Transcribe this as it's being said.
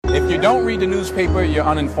If you don't read the newspaper, you're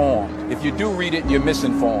uninformed. If you do read it, you're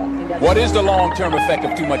misinformed. What is the long-term effect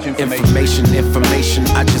of too much information? Information,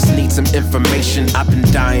 I just need some information. I've been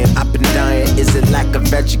dying. Is it lack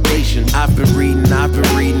of education? I've been reading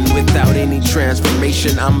without any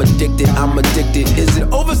transformation. I'm addicted. Is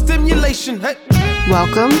it overstimulation? Hey.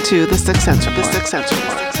 Welcome to the Sixth Sense Report.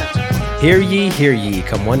 Hear ye,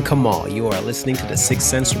 come one, come all. You are listening to the Sixth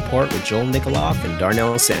Sense Report with Joel Nikoloff and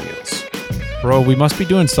Darnell Samuels. Bro, we must be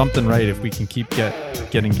doing something right if we can keep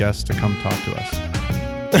getting guests to come talk to us.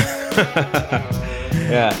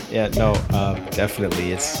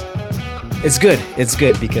 Definitely. It's good. It's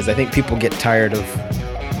good because I think people get tired of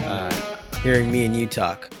hearing me and you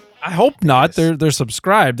talk. I hope not. They're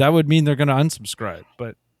subscribed. That would mean they're going to unsubscribe,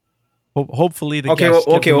 but hopefully the guests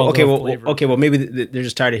give them a little flavor. Well, maybe they're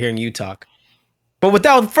just tired of hearing you talk. But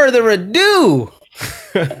without further ado,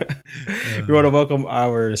 we want to welcome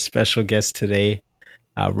our special guest today,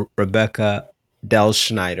 Rebecca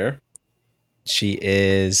Dielschneider. She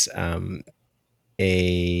is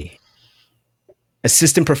a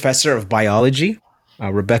assistant professor of biology.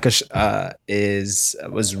 Rebecca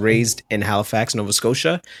was raised in Halifax, Nova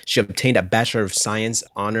Scotia. She obtained a Bachelor of Science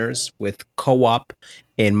honors with co-op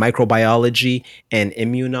in microbiology and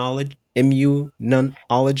immunology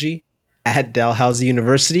at Dalhousie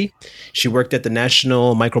University. She worked at the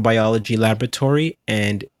National Microbiology Laboratory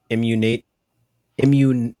and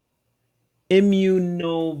Immunovaccine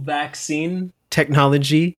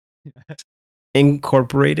Technology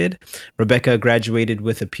Incorporated. Rebecca graduated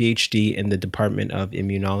with a PhD in the Department of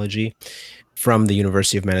Immunology from the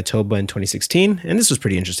University of Manitoba in 2016. And this was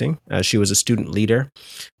pretty interesting. She was a student leader,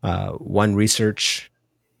 won research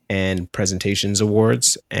and presentations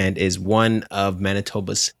awards, and is one of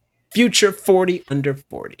Manitoba's Future 40 Under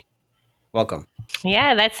 40. Welcome.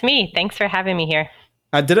 Yeah, that's me. Thanks for having me here.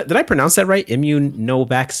 Did I pronounce that right?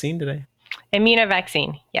 Immunovaccine, did I?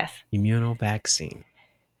 Immunovaccine, yes. Immunovaccine.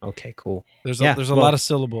 Okay, cool. There's a lot of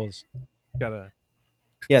syllables. Gotta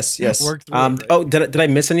yes. work through it, right? Did I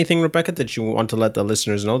miss anything, Rebecca, that you want to let the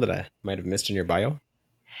listeners know that I might have missed in your bio?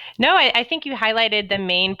 No, I think you highlighted the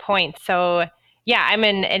main point. So yeah, I'm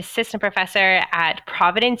an assistant professor at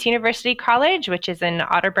Providence University College, which is in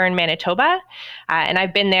Otterburn, Manitoba. And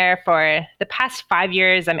I've been there for the past 5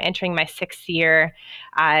 years. I'm entering my 6th year.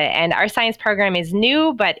 And our science program is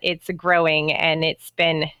new, but it's growing, and it's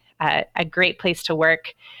been a great place to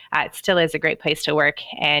work. It still is a great place to work.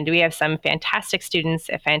 And we have some fantastic students,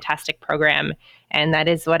 a fantastic program. And that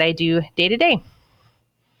is what I do day to day.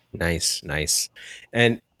 Nice.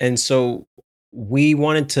 And so we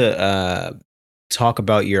wanted to talk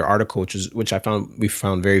about your article, which we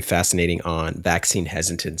found very fascinating, on vaccine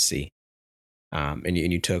hesitancy. And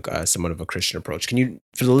you took somewhat of a Christian approach. Can you,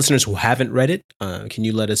 for the listeners who haven't read it, can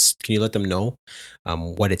you let them know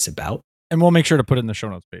what it's about? And we'll make sure to put it in the show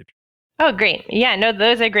notes page. Oh, great. Yeah, no,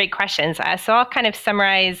 those are great questions. So I'll kind of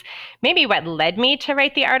summarize maybe what led me to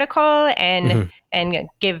write the article and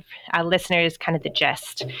give listeners kind of the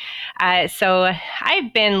gist. So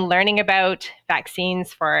I've been learning about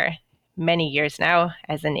vaccines for many years now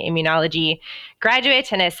as an immunology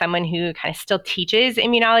graduate and as someone who kind of still teaches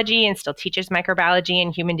immunology and still teaches microbiology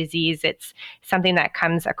and human disease. It's something that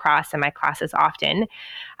comes across in my classes often.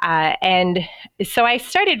 And so I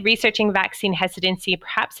started researching vaccine hesitancy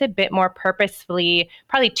perhaps a bit more purposefully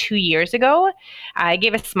probably 2 years ago. I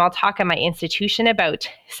gave a small talk at my institution about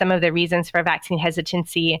some of the reasons for vaccine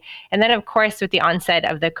hesitancy. And then, of course, with the onset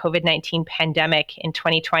of the COVID-19 pandemic in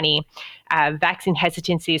 2020, vaccine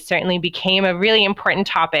hesitancy certainly became a really important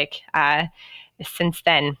topic since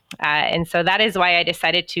then. And so that is why I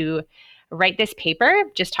decided to write this paper,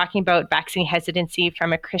 just talking about vaccine hesitancy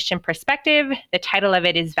from a Christian perspective. The title of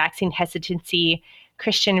it is Vaccine Hesitancy,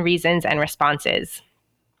 Christian Reasons and Responses.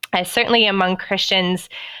 Certainly among Christians,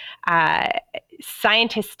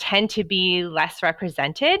 scientists tend to be less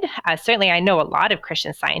represented. Certainly, I know a lot of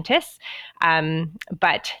Christian scientists,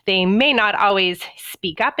 but they may not always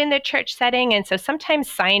speak up in the church setting. And so sometimes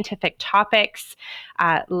scientific topics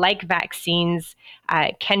like vaccines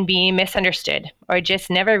can be misunderstood or just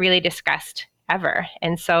never really discussed ever.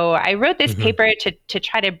 And so I wrote this paper to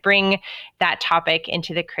try to bring that topic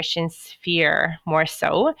into the Christian sphere more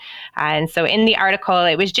so. And so in the article,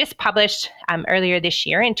 it was just published earlier this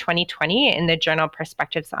year in 2020 in the journal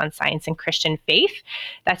Perspectives on Science and Christian Faith.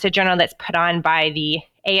 That's a journal that's put on by the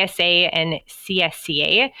ASA and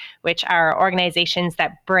CSCA, which are organizations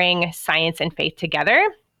that bring science and faith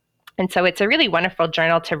together. And so it's a really wonderful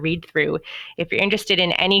journal to read through. If you're interested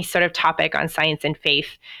in any sort of topic on science and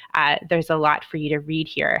faith, there's a lot for you to read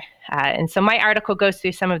here. And so my article goes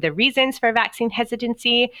through some of the reasons for vaccine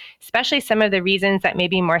hesitancy, especially some of the reasons that may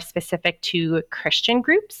be more specific to Christian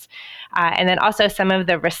groups, and then also some of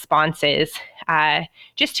the responses,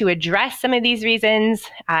 just to address some of these reasons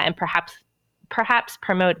and perhaps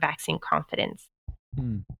promote vaccine confidence.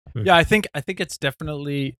 Yeah, I think it's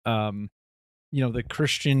definitely the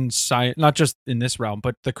Christian science, not just in this realm,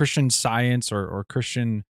 but the Christian science or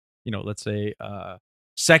Christian, let's say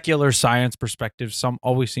secular science perspective, some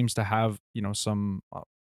always seems to have, some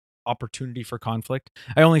opportunity for conflict.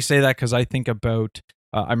 I only say that because I think about,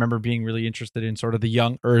 I remember being really interested in sort of the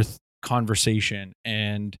young earth conversation.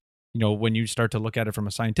 And, when you start to look at it from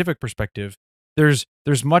a scientific perspective, there's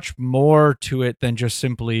much more to it than just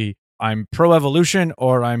simply I'm pro evolution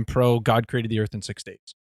or I'm pro God created the earth in 6 days.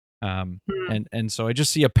 And so I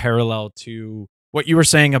just see a parallel to what you were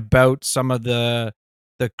saying about some of the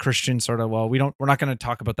Christian sort of, well, we're not going to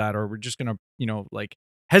talk about that, or we're just going to, like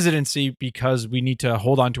hesitancy because we need to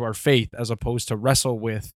hold on to our faith as opposed to wrestle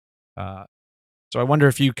with. So I wonder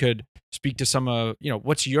if you could speak to some of,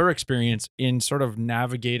 what's your experience in sort of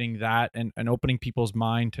navigating that and opening people's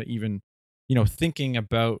mind to even, thinking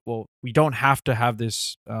about, well, we don't have to have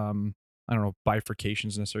this, I don't know, bifurcation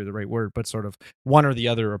is necessarily the right word, but sort of one or the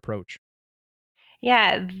other approach.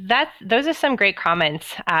 Yeah, those are some great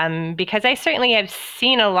comments, because I certainly have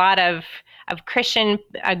seen a lot of Christian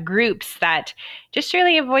groups that just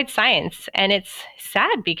really avoid science, and it's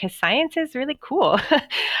sad because science is really cool.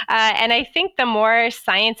 And I think the more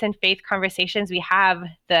science and faith conversations we have,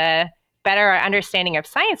 the better our understanding of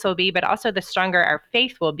science will be, but also the stronger our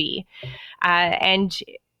faith will be. And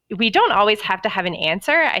we don't always have to have an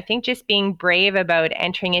answer. I think just being brave about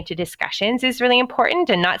entering into discussions is really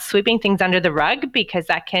important, and not sweeping things under the rug, because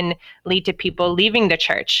that can lead to people leaving the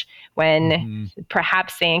church when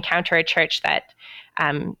perhaps they encounter a church that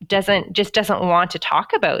doesn't want to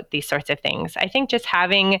talk about these sorts of things. I think just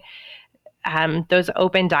having those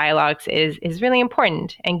open dialogues is really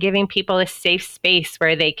important, and giving people a safe space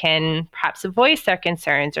where they can perhaps voice their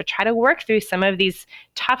concerns or try to work through some of these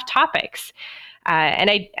tough topics. And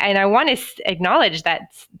I want to acknowledge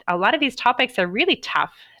that a lot of these topics are really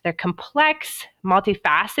tough. They're complex,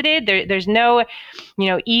 multifaceted. There's no,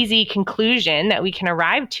 easy conclusion that we can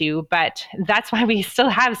arrive to. But that's why we still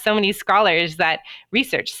have so many scholars that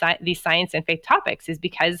research these science and faith topics, is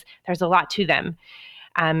because there's a lot to them.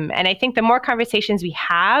 And I think the more conversations we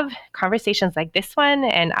have, conversations like this one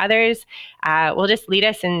and others, will just lead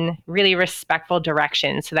us in really respectful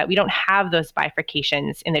directions, so that we don't have those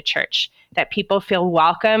bifurcations in the church, that people feel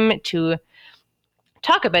welcome to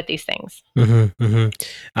talk about these things.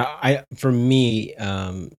 For me,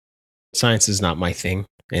 science is not my thing,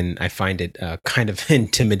 and I find it kind of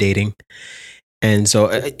intimidating. And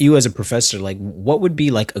so you as a professor, like, what would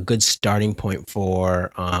be like a good starting point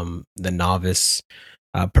for the novice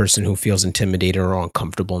person who feels intimidated or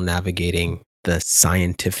uncomfortable navigating the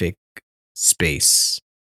scientific space?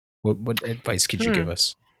 What advice could you give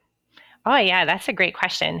us? Oh, yeah, that's a great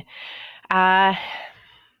question.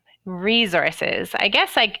 Resources. I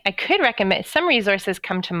guess I could recommend some resources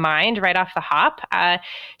come to mind right off the hop.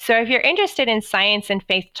 So if you're interested in science and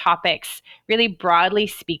faith topics, really broadly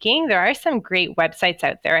speaking, there are some great websites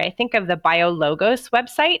out there. I think of the BioLogos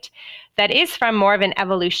website that is from more of an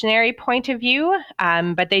evolutionary point of view,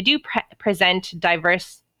 but they do present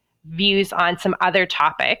diverse views on some other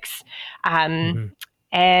topics.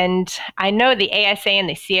 And I know the ASA and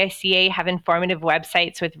the CICA have informative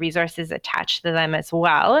websites with resources attached to them as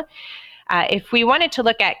well. If we wanted to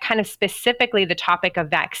look at kind of specifically the topic of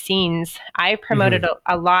vaccines, I promoted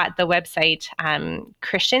a lot the website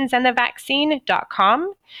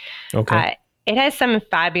christiansandthevaccine.com. Okay. It has some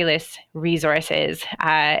fabulous resources.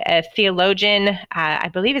 A theologian, I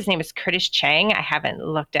believe his name is Curtis Chang. I haven't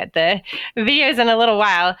looked at the videos in a little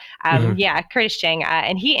while. Yeah, Curtis Chang.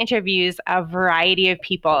 And he interviews a variety of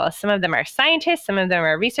people. Some of them are scientists, some of them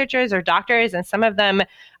are researchers or doctors, and some of them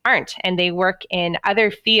aren't. And they work in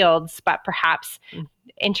other fields, but perhaps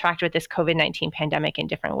interact with this COVID-19 pandemic in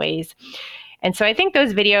different ways. And so I think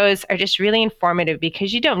those videos are just really informative,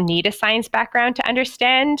 because you don't need a science background to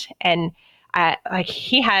understand. And like,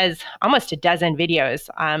 he has almost a dozen videos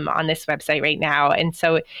on this website right now. And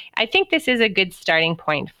so I think this is a good starting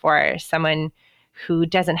point for someone who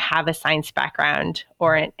doesn't have a science background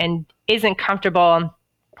and isn't comfortable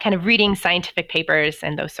kind of reading scientific papers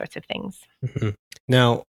and those sorts of things.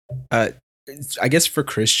 Now, I guess for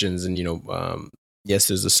Christians, and yes,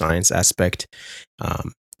 there's the science aspect,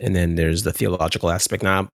 and then there's the theological aspect.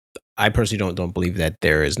 Now, I personally don't believe that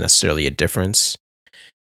there is necessarily a difference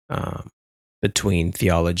between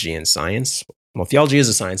theology and science. Well, theology is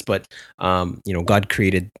a science, but God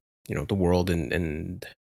created the world, and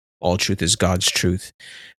all truth is God's truth.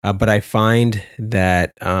 But I find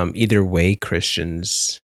that either way,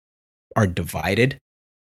 Christians are divided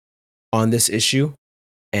on this issue,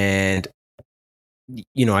 and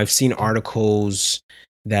I've seen articles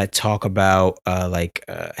that talk about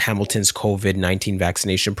Hamilton's COVID-19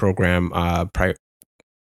 vaccination program, how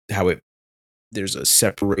there's a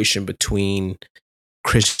separation between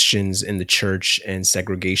Christians in the church and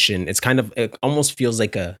segregation. It almost feels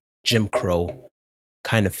like a Jim Crow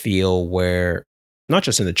kind of feel, where not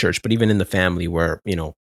just in the church, but even in the family, where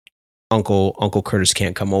Uncle Curtis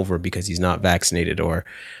can't come over because he's not vaccinated, or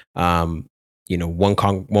one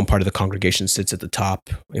part of the congregation sits at the top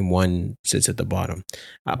and one sits at the bottom.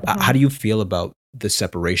 How do you feel about the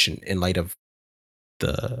separation in light of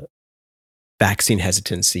the vaccine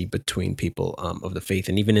hesitancy between people of the faith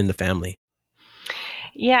and even in the family?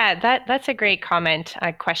 Yeah, that's a great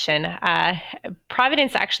question.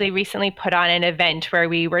 Providence actually recently put on an event where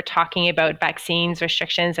we were talking about vaccines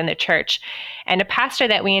restrictions in the church. And a pastor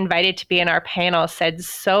that we invited to be in our panel said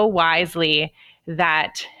so wisely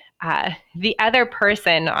that the other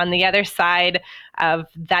person on the other side of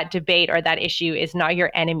that debate or that issue is not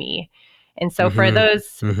your enemy. And so for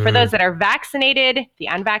those that are vaccinated, the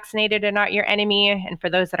unvaccinated are not your enemy. And for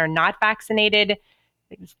those that are not vaccinated,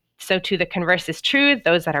 so too the converse is true.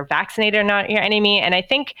 Those that are vaccinated are not your enemy. And I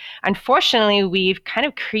think, unfortunately, we've kind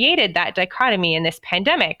of created that dichotomy in this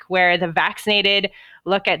pandemic, where the vaccinated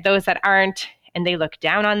look at those that aren't and they look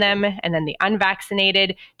down on them. And then the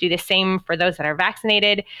unvaccinated do the same for those that are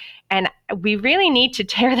vaccinated. And we really need to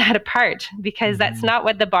tear that apart, because that's not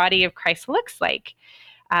what the body of Christ looks like.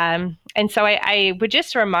 And so I would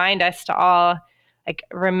just remind us to all,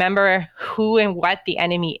 remember who and what the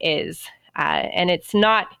enemy is. And it's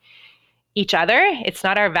not each other. It's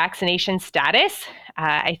not our vaccination status.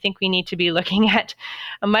 I think we need to be looking at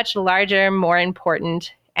a much larger, more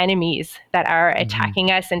important enemies that are attacking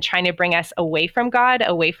us and trying to bring us away from God,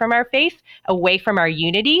 away from our faith, away from our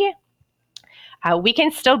unity. We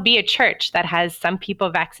can still be a church that has some people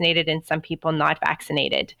vaccinated and some people not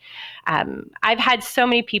vaccinated. I've had so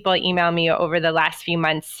many people email me over the last few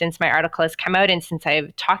months since my article has come out and since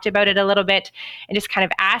I've talked about it a little bit, and just kind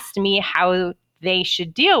of asked me how they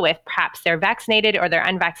should deal with perhaps their vaccinated or their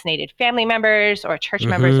unvaccinated family members or church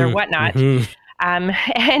members or whatnot.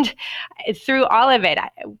 And through all of it,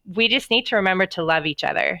 we just need to remember to love each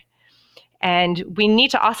other. And we need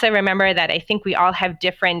to also remember that I think we all have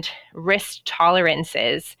different risk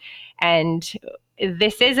tolerances. And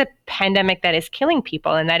this is a pandemic that is killing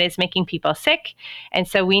people and that is making people sick. And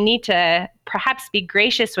so we need to perhaps be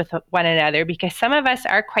gracious with one another, because some of us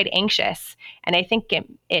are quite anxious. And I think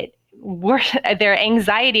their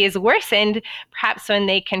anxiety is worsened perhaps when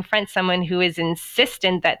they confront someone who is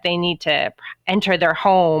insistent that they need to enter their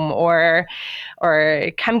home or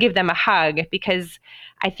come give them a hug, because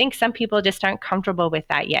I think some people just aren't comfortable with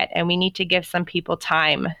that yet, and we need to give some people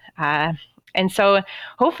time. And so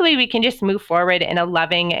hopefully we can just move forward in a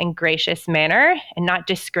loving and gracious manner and not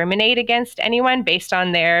discriminate against anyone based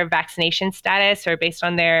on their vaccination status or based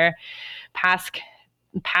on their past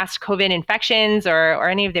COVID infections or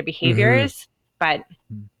any of their behaviors. But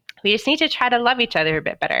we just need to try to love each other a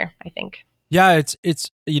bit better, I think. Yeah, it's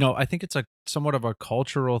I think it's a somewhat of a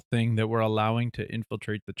cultural thing that we're allowing to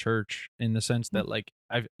infiltrate the church, in the sense that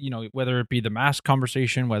whether it be the mask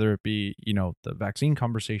conversation, whether it be the vaccine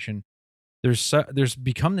conversation, there's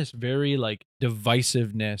become this very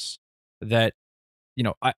divisiveness that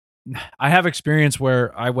I have experience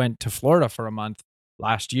where I went to Florida for a month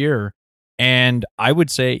last year, and I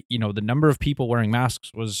would say the number of people wearing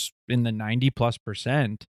masks was in the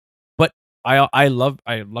 90+%. But I love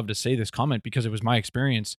to say this comment because it was my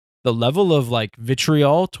experience. The level of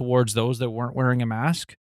vitriol towards those that weren't wearing a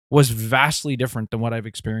mask was vastly different than what I've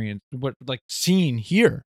experienced, seen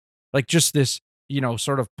here. Just this,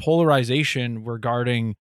 sort of polarization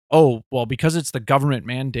regarding, oh, well, because it's the government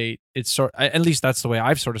mandate, it's at least that's the way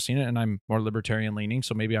I've sort of seen it. And I'm more libertarian leaning,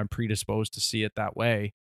 so maybe I'm predisposed to see it that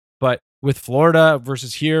way. But with Florida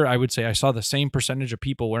versus here, I would say I saw the same percentage of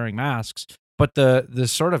people wearing masks, but the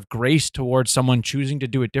sort of grace towards someone choosing to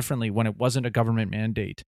do it differently when it wasn't a government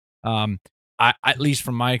mandate, at least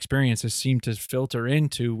from my experience, has seemed to filter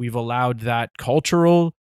into, we've allowed that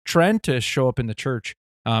cultural trend to show up in the church.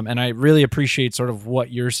 And I really appreciate sort of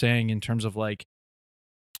what you're saying in terms of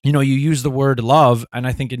you use the word love, and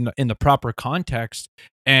I think in the proper context,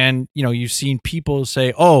 and you've seen people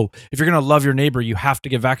say, oh, if you're going to love your neighbor, you have to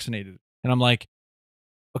get vaccinated. And I'm like,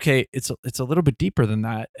 okay, it's a little bit deeper than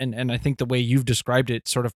that, and I think the way you've described it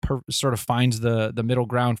sort of finds the middle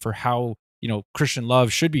ground for how Christian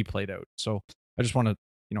love should be played out. So I just want to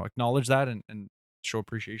acknowledge that and show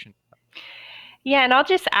appreciation. Yeah, and I'll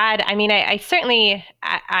just add, I mean, I certainly,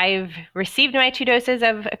 I've received my 2 doses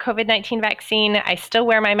of a COVID-19 vaccine. I still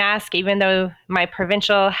wear my mask, even though my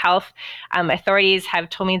provincial health authorities have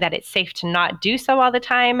told me that it's safe to not do so all the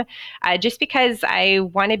time, just because I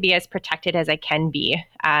want to be as protected as I can be.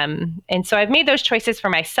 And so I've made those choices for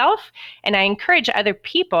myself, and I encourage other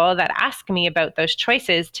people that ask me about those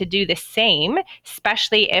choices to do the same,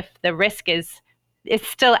 especially if the risk is it's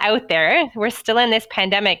still out there. We're still in this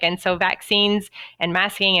pandemic. And so vaccines and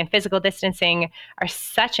masking and physical distancing are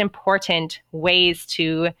such important ways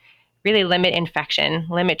to really limit infection,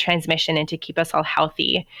 limit transmission, and to keep us all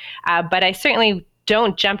healthy. But I certainly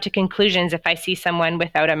don't jump to conclusions if I see someone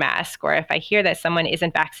without a mask or if I hear that someone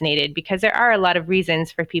isn't vaccinated, because there are a lot of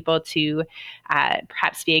reasons for people to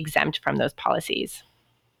perhaps be exempt from those policies.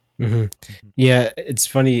 Mm-hmm. Yeah, it's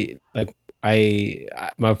funny. Like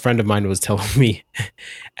my friend of mine was telling me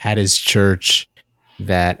at his church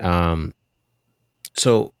that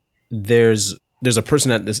so there's a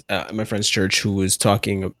person at this my friend's church who was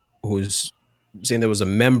saying there was a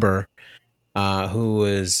member who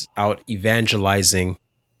was out evangelizing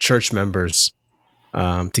church members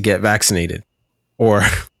to get vaccinated or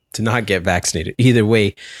to not get vaccinated. Either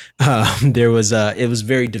way, it was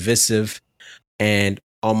very divisive and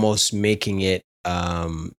almost making it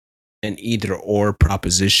an either or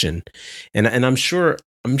proposition. And I'm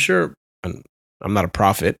not a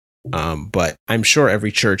prophet, but I'm sure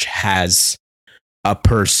every church has a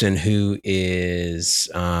person who is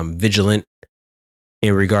vigilant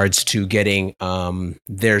in regards to getting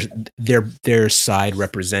their side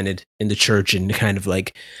represented in the church and kind of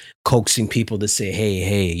like coaxing people to say,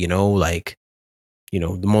 hey, like,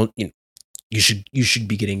 the most, you should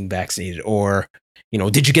be getting vaccinated, or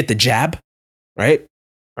did you get the jab, right?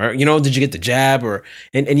 Or did you get the jab, or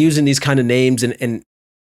and using these kind of names, and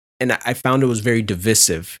I found it was very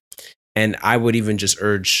divisive. And I would even just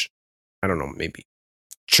urge, I don't know, maybe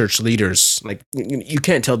church leaders, like you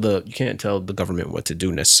can't tell the government what to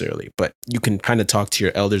do necessarily, but you can kind of talk to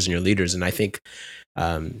your elders and your leaders. And I think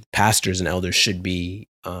pastors and elders should be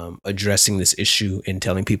addressing this issue and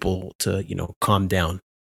telling people to calm down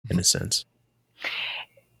in a sense.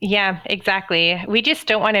 Yeah, exactly. We just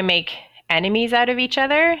don't want to make enemies out of each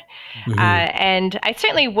other. Mhm. And I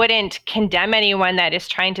certainly wouldn't condemn anyone that is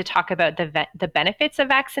trying to talk about the benefits of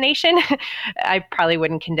vaccination. I probably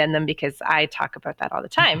wouldn't condemn them because I talk about that all the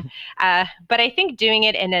time. But I think doing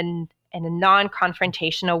it in a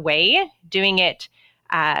non-confrontational way, doing it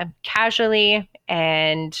casually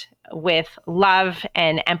and with love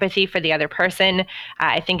and empathy for the other person,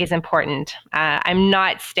 I think is important. I'm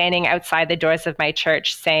not standing outside the doors of my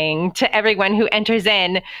church saying to everyone who enters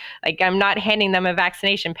in, like, I'm not handing them a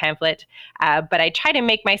vaccination pamphlet, but I try to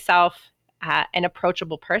make myself an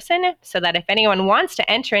approachable person so that if anyone wants to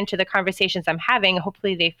enter into the conversations I'm having,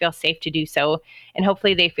 hopefully they feel safe to do so. And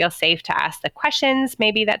hopefully they feel safe to ask the questions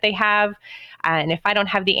maybe that they have. And if I don't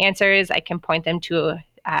have the answers, I can point them to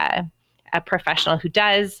a professional who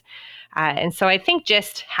does. And so I think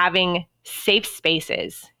just having safe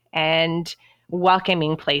spaces and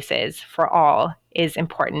welcoming places for all is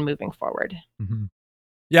important moving forward. Mm-hmm.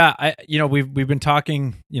 Yeah, we've been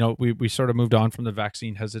talking, we sort of moved on from the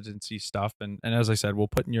vaccine hesitancy stuff, and as I said, we'll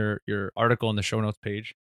put in your article in the show notes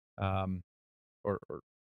page, or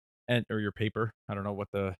your paper. I don't know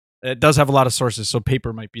it does have a lot of sources, so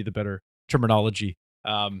paper might be the better terminology.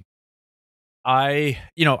 I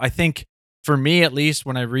think for me, at least,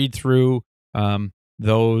 when I read through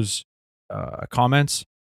those comments,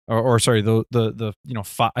 or sorry, the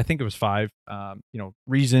I think it was 5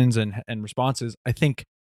 reasons and responses. I think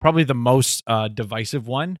probably the most divisive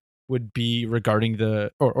one would be regarding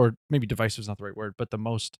or maybe divisive is not the right word, but the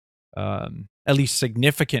most at least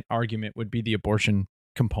significant argument would be the abortion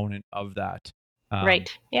component of that.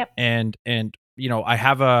 Right. Yep. And I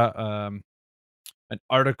have an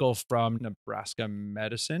article from Nebraska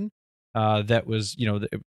Medicine that was,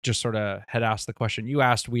 that just sort of had asked the question you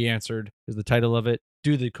asked, we answered, is the title of it.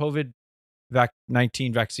 Do the COVID-19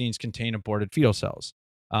 vaccines contain aborted fetal cells?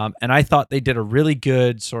 And I thought they did a really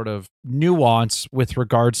good sort of nuance with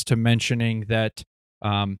regards to mentioning that,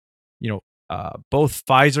 both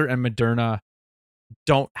Pfizer and Moderna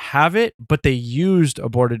don't have it, but they used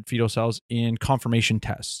aborted fetal cells in confirmation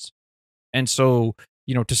tests. And so,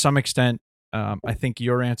 to some extent, I think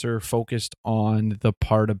your answer focused on the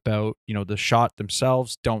part about, the shot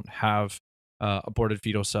themselves don't have aborted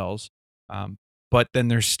fetal cells. but then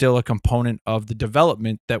there's still a component of the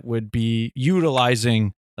development that would be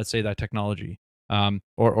utilizing, let's say, that technology,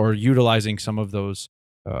 or utilizing some of those,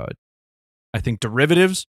 I think,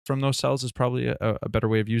 derivatives from those cells is probably a better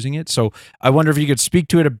way of using it. So I wonder if you could speak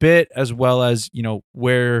to it a bit, as well as,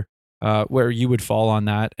 where you would fall on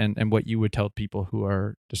that, and what you would tell people who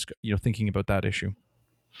are thinking about that issue.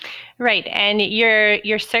 Right, and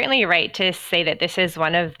you're certainly right to say that this is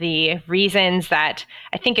one of the reasons that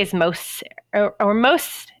I think is most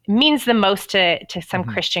means the most to some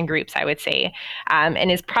Christian groups, I would say,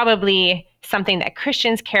 and is probably something that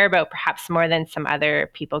Christians care about perhaps more than some other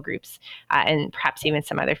people groups, and perhaps even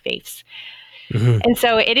some other faiths. And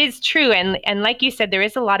so it is true. And like you said, there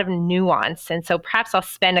is a lot of nuance. And so perhaps I'll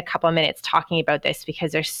spend a couple of minutes talking about this,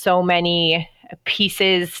 because there's so many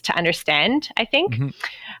pieces to understand, I think.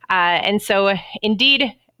 And so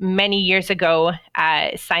indeed, many years ago,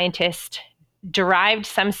 scientists derived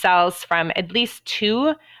some cells from at least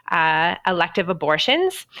 2 elective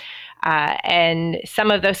abortions. And some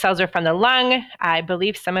of those cells were from the lung. I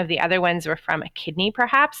believe some of the other ones were from a kidney,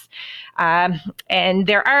 perhaps. And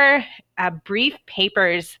there are brief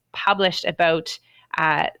papers published about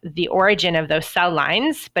the origin of those cell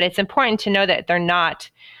lines, but it's important to know that they're not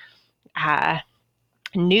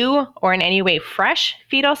new or in any way fresh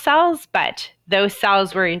fetal cells, but those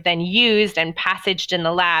cells were then used and passaged in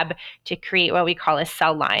the lab to create what we call a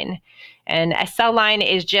cell line. And a cell line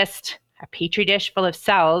is just a petri dish full of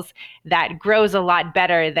cells that grows a lot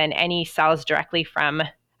better than any cells directly from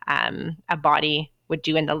a body would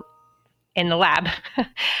do in the lab.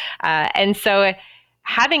 And so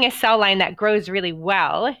having a cell line that grows really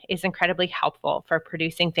well is incredibly helpful for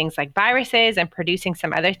producing things like viruses and producing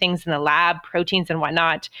some other things in the lab, proteins and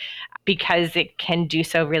whatnot, because it can do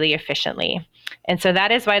so really efficiently. And so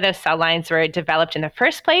that is why those cell lines were developed in the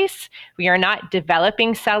first place. We are not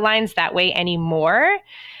developing cell lines that way anymore.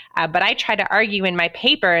 But I try to argue in my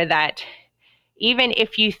paper that even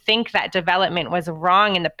if you think that development was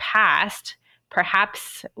wrong in the past,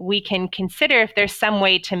 perhaps we can consider if there's some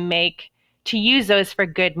way to use those for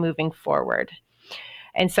good moving forward.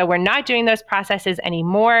 And so we're not doing those processes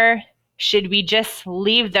anymore. Should we just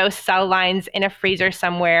leave those cell lines in a freezer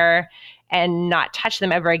somewhere and not touch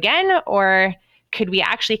them ever again? Or could we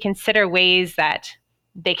actually consider ways that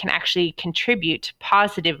they can actually contribute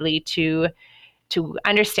positively to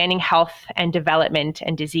understanding health and development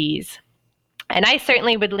and disease? And I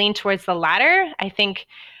certainly would lean towards the latter. I think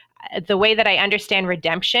the way that I understand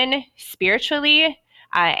redemption spiritually,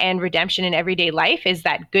 and redemption in everyday life, is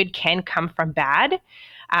that good can come from bad,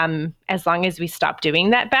 as long as we stop doing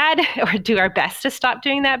that bad, or do our best to stop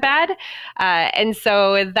doing that bad. And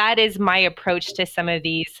so that is my approach to some of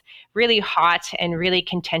these really hot and really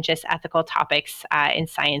contentious ethical topics in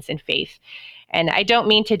science and faith. And I don't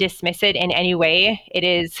mean to dismiss it in any way. It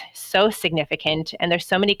is so significant, and there's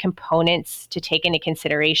so many components to take into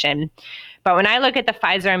consideration. But when I look at the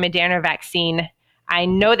Pfizer and Moderna vaccine, I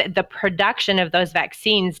know that the production of those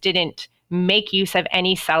vaccines didn't make use of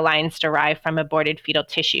any cell lines derived from aborted fetal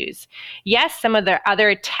tissues. Yes, some of their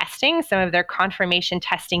other testing, some of their confirmation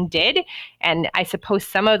testing did, and I suppose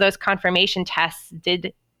some of those confirmation tests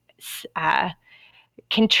did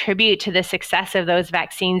contribute to the success of those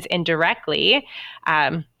vaccines indirectly.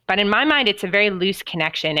 But in my mind, it's a very loose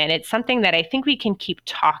connection, and it's something that I think we can keep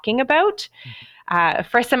talking about.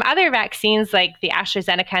 For some other vaccines, like the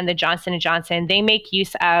AstraZeneca and the Johnson & Johnson, they make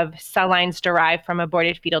use of cell lines derived from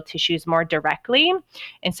aborted fetal tissues more directly.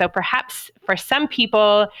 And so perhaps for some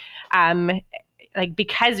people,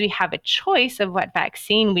 because we have a choice of what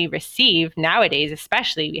vaccine we receive nowadays,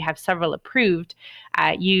 especially, we have several approved,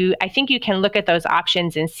 I think you can look at those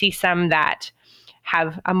options and see some that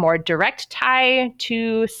have a more direct tie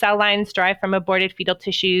to cell lines derived from aborted fetal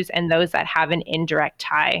tissues, and those that have an indirect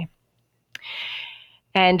tie.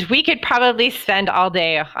 And we could probably spend all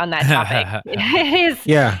day on that topic.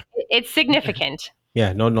 It's significant.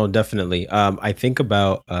 Yeah, no, definitely. I think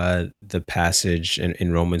about the passage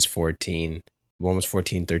in Romans 14,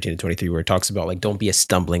 13 to 23, where it talks about, like, don't be a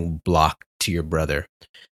stumbling block to your brother.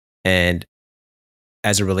 And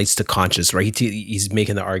as it relates to conscience, right? He's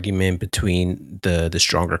making the argument between the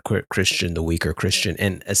stronger Christian, the weaker Christian,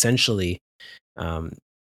 and essentially,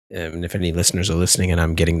 and if any listeners are listening and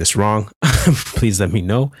I'm getting this wrong, please let me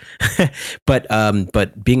know.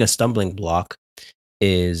 But being a stumbling block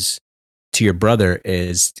is to your brother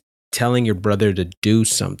is telling your brother to do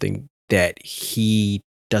something that he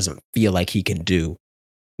doesn't feel like he can do.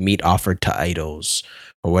 Meat offered to idols,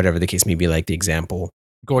 or whatever the case may be, like the example.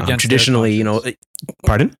 Go against traditionally,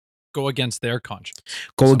 pardon? go against their conscience.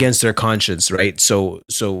 Go against their conscience, right? So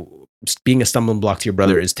being a stumbling block to your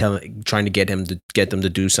brother is trying to get them to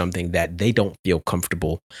do something that they don't feel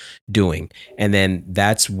comfortable doing. And then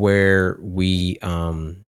that's where we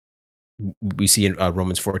see in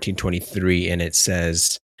Romans 14:23, and it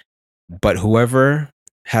says, but whoever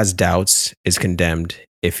has doubts is condemned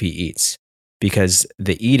if he eats, because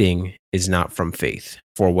the eating is not from faith.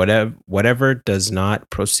 For whatever does not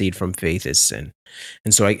proceed from faith is sin.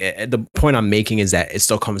 And so the point I'm making is that it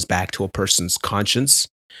still comes back to a person's conscience,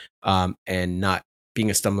 and not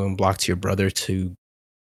being a stumbling block to your brother to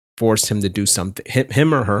force him to do something,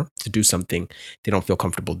 him or her to do something they don't feel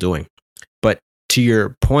comfortable doing. But to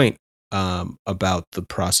your point about the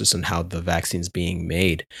process and how the vaccine's being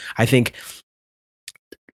made, I think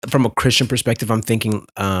from a Christian perspective, I'm thinking,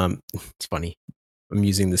 it's funny, I'm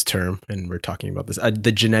using this term and we're talking about this,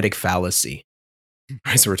 the genetic fallacy.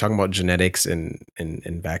 Right, so we're talking about genetics and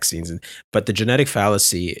vaccines, but the genetic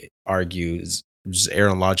fallacy argues error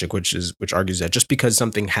in logic, which argues that just because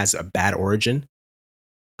something has a bad origin,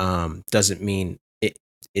 doesn't mean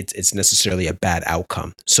it's necessarily a bad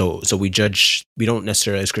outcome. So we don't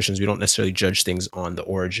necessarily, as Christians, we don't necessarily judge things on the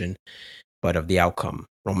origin, but of the outcome.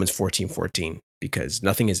 Romans 14:14, because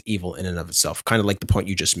nothing is evil in and of itself. Kind of like the point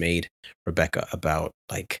you just made, Rebecca, about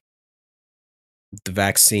like the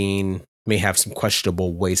vaccine may have some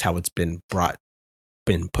questionable ways how it's been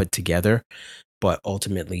put together, but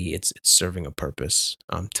ultimately it's serving a purpose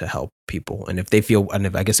to help people. And if they feel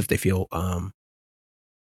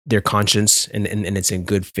their conscience and it's in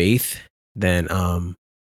good faith, then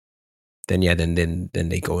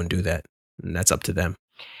they go and do that, and that's up to them.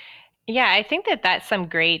 Yeah, I think that's some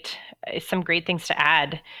great things to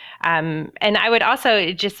add. And I would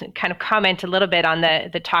also just kind of comment a little bit on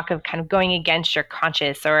the talk of kind of going against your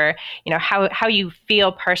conscience, or how you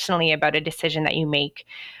feel personally about a decision that you make.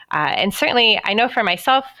 And certainly, I know for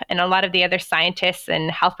myself and a lot of the other scientists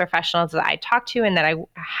and health professionals that I talk to and that I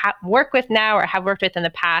work with now or have worked with in the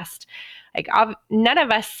past, like none of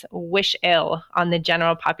us wish ill on the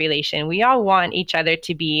general population. We all want each other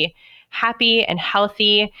to be happy and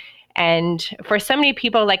healthy. And for so many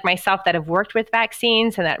people like myself that have worked with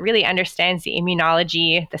vaccines and that really understands the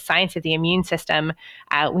immunology, the science of the immune system,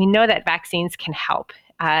 we know that vaccines can help.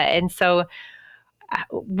 And so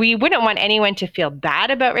we wouldn't want anyone to feel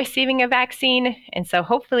bad about receiving a vaccine. And so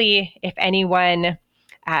hopefully, if anyone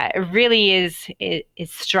really is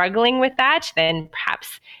struggling with that, then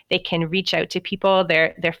perhaps they can reach out to people,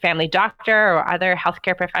 their family doctor or other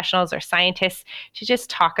healthcare professionals or scientists, to just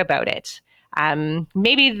talk about it.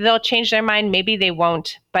 Maybe they'll change their mind, maybe they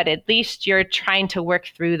won't, but at least you're trying to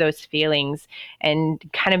work through those feelings and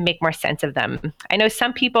kind of make more sense of them. I know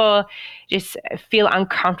some people just feel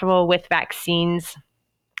uncomfortable with vaccines,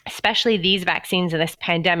 especially these vaccines in this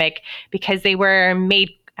pandemic, because they were made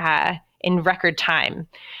in record time.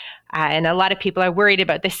 And a lot of people are worried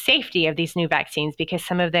about the safety of these new vaccines because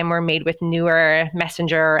some of them were made with newer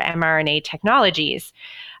messenger or mRNA technologies.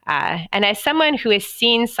 And as someone who has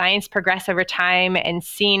seen science progress over time and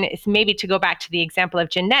seen, maybe to go back to the example of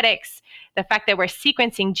genetics, the fact that we're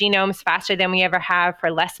sequencing genomes faster than we ever have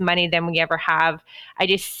for less money than we ever have, I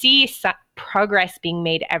just see progress being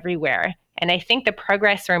made everywhere. And I think the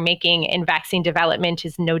progress we're making in vaccine development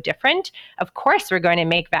is no different. Of course, we're going to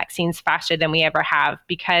make vaccines faster than we ever have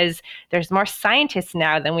because there's more scientists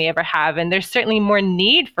now than we ever have. And there's certainly more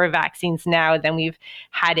need for vaccines now than we've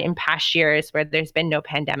had in past years where there's been no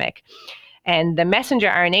pandemic. And the messenger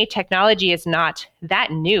RNA technology is not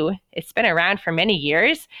that new. It's been around for many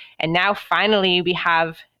years. And now finally we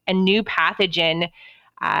have a new pathogen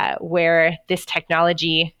where this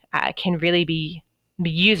technology can really be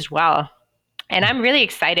used well. And I'm really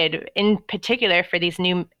excited, in particular, for these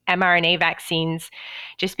new mRNA vaccines,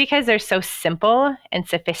 just because they're so simple and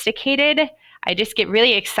sophisticated. I just get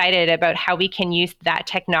really excited about how we can use that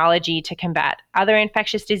technology to combat other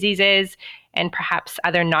infectious diseases and perhaps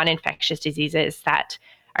other non-infectious diseases that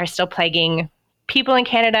are still plaguing people in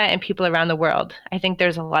Canada and people around the world. I think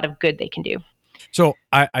there's a lot of good they can do. So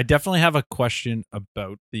I definitely have a question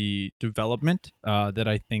about the development that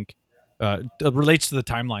I think relates to the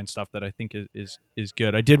timeline stuff that I think is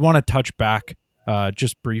good. I did want to touch back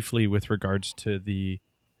just briefly with regards to the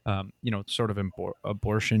sort of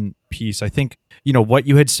abortion piece. I think what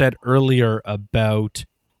you had said earlier about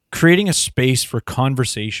creating a space for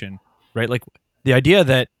conversation, right? Like the idea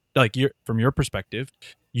that from your perspective,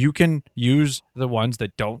 you can use the ones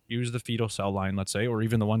that don't use the fetal cell line, let's say, or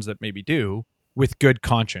even the ones that maybe do, with good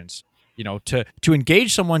conscience, to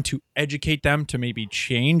engage someone, to educate them, to maybe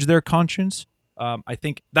change their conscience. I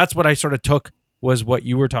think that's what I sort of took was what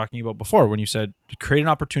you were talking about before when you said to create an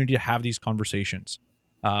opportunity to have these conversations.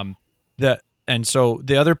 And so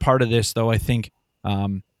the other part of this, though, I think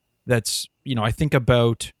that's, I think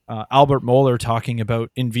about Albert Mohler talking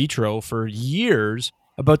about in vitro for years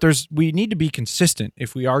about we need to be consistent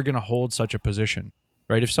if we are going to hold such a position,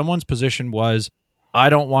 right? If someone's position was, I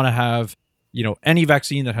don't want to have, any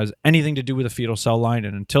vaccine that has anything to do with a fetal cell line,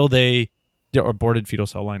 and until they, or aborted fetal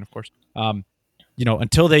cell line, of course,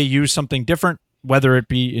 until they use something different, whether it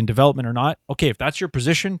be in development or not. Okay, if that's your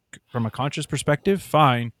position from a conscious perspective,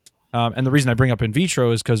 fine. And the reason I bring up in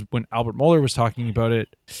vitro is because when Albert Mohler was talking about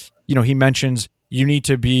it, he mentions you need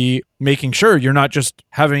to be making sure you're not just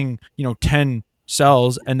having, 10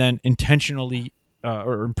 cells and then intentionally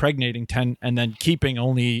or impregnating 10 and then keeping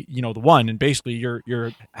only, the one. And basically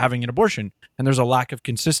you're having an abortion, and there's a lack of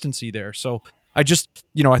consistency there. So I just,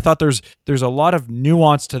 I thought there's a lot of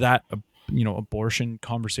nuance to that, abortion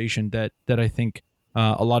conversation that I think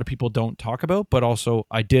a lot of people don't talk about, but also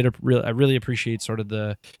I really appreciate sort of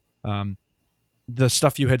the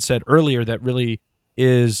stuff you had said earlier that really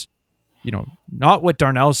is, not what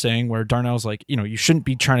Darnell's saying, where Darnell's like, you shouldn't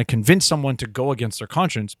be trying to convince someone to go against their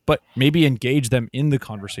conscience, but maybe engage them in the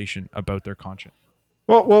conversation about their conscience.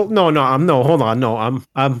 Well, hold on. No, I'm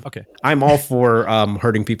okay. I'm all for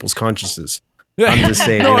hurting people's consciences. I'm just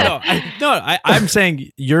saying. I'm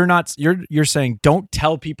saying you're saying don't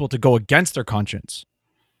tell people to go against their conscience.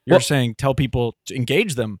 You're saying tell people to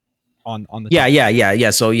engage them on the topic.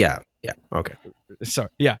 Yeah. So yeah. Okay. Sorry.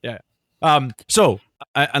 Yeah. So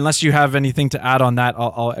unless you have anything to add on that,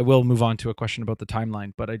 I will move on to a question about the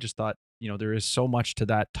timeline. But I just thought, there is so much to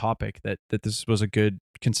that topic that this was a good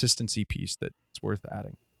consistency piece that's worth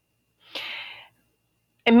adding.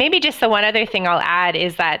 And maybe just the one other thing I'll add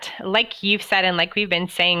is that, like you've said, and like we've been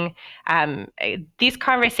saying, these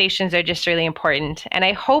conversations are just really important. And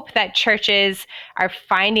I hope that churches are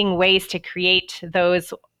finding ways to create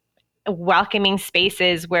those welcoming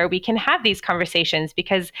spaces where we can have these conversations,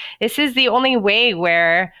 because this is the only way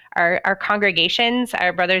where our congregations,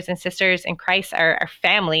 our brothers and sisters in Christ, our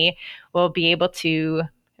family, will be able to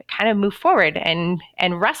kind of move forward and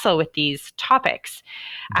wrestle with these topics.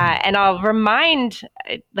 And I'll remind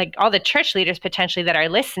like all the church leaders potentially that are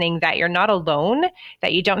listening that you're not alone,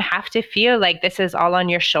 that you don't have to feel like this is all on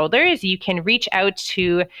your shoulders. You can reach out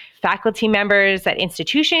to faculty members at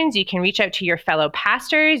institutions. You can reach out to your fellow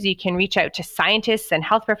pastors. You can reach out to scientists and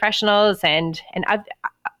health professionals, and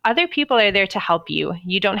other people are there to help you.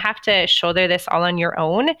 You don't have to shoulder this all on your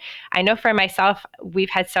own. I know for myself, we've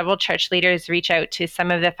had several church leaders reach out to some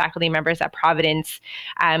of the faculty members at Providence,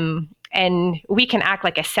 and we can act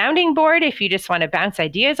like a sounding board if you just want to bounce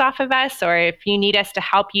ideas off of us, or if you need us to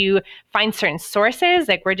help you find certain sources.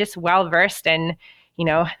 Like, we're just well-versed in,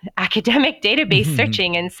 academic database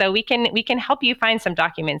searching. And so we can help you find some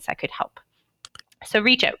documents that could help. So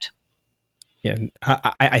reach out. Yeah,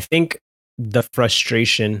 I think the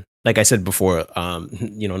frustration, like I said before,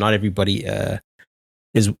 not everybody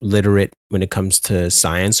is literate when it comes to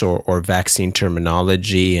science or vaccine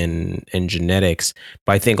terminology and genetics.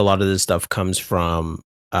 But I think a lot of this stuff comes from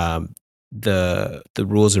the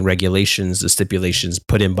rules and regulations, the stipulations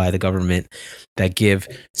put in by the government that give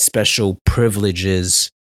special privileges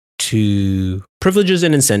and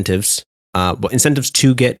incentives. Incentives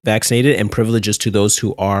to get vaccinated and privileges to those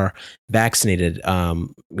who are vaccinated,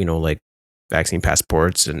 like vaccine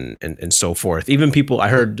passports and so forth. Even people, I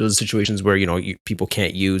heard those situations where, people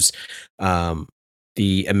can't use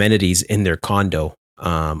the amenities in their condo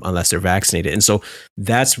unless they're vaccinated. And so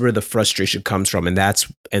that's where the frustration comes from. And that's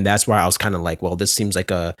why I was kind of like, well, this seems like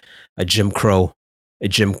a Jim Crow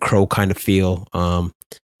kind of feel.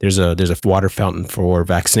 There's a water fountain for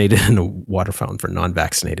vaccinated and a water fountain for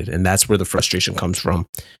non-vaccinated. And that's where the frustration comes from,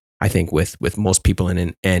 I think, with most people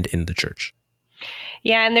and in the church.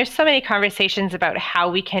 Yeah, and there's so many conversations about how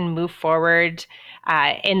we can move forward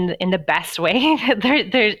in the best way.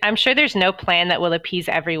 I'm sure there's no plan that will appease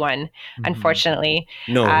everyone, unfortunately.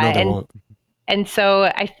 No, there won't. And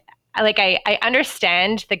so I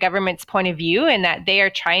understand the government's point of view, and that they are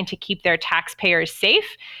trying to keep their taxpayers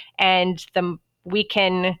safe, and we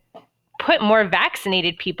can put more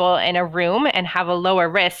vaccinated people in a room and have a lower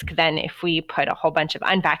risk than if we put a whole bunch of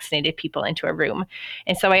unvaccinated people into a room.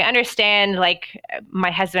 And so I understand, like,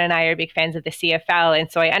 my husband and I are big fans of the CFL.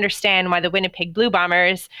 And so I understand why the Winnipeg Blue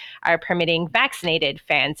Bombers are permitting vaccinated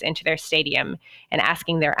fans into their stadium and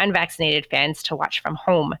asking their unvaccinated fans to watch from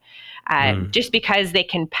home. Just because they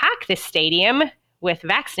can pack this stadium with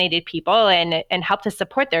vaccinated people and help to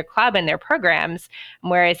support their club and their programs,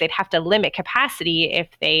 whereas they'd have to limit capacity if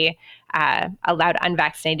they allowed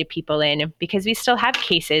unvaccinated people in, because we still have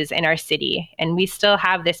cases in our city and we still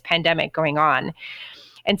have this pandemic going on.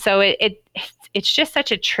 And so it's just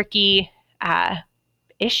such a tricky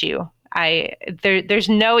issue. There's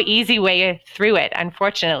no easy way through it,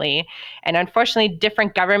 unfortunately. And unfortunately,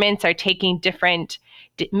 different governments are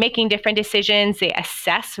making different decisions. They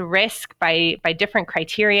assess risk by different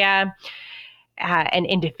criteria, and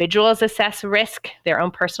individuals assess risk, their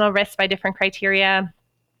own personal risk, by different criteria.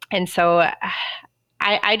 And so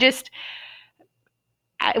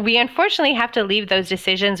we unfortunately have to leave those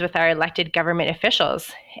decisions with our elected government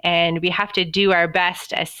officials. And we have to do our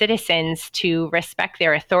best as citizens to respect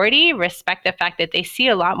their authority, respect the fact that they see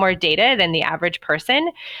a lot more data than the average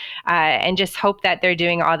person, and just hope that they're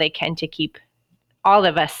doing all they can to keep all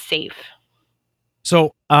of us safe.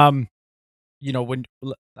 So, when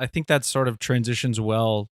I think that sort of transitions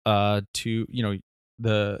well to,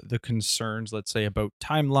 the concerns, let's say, about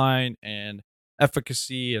timeline and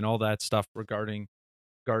efficacy and all that stuff regarding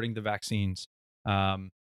the vaccines.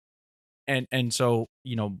 And so,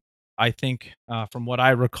 I think from what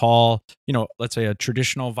I recall, let's say a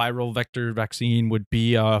traditional viral vector vaccine would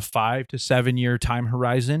be a 5 to 7 year time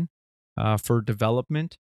horizon for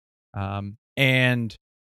development. And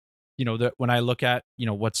that when I look at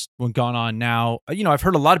what's gone on now, I've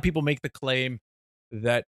heard a lot of people make the claim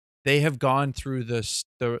that they have gone through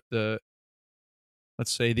the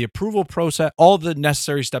let's say the approval process, all the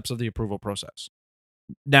necessary steps of the approval process.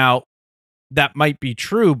 Now, that might be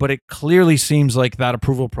true, but it clearly seems like that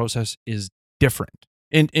approval process is different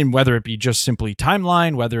in whether it be just simply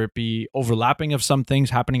timeline, whether it be overlapping of some things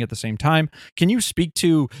happening at the same time. Can you speak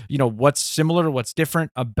to, what's similar, what's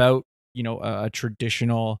different about, a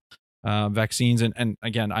traditional vaccines? And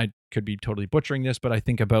again, I could be totally butchering this, but I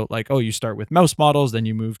think about like, you start with mouse models, then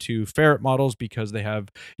you move to ferret models because they have,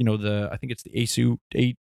 I think it's the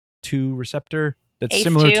ACE2 receptor that's ACE2,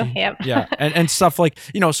 similar to, yep. yeah, and stuff like,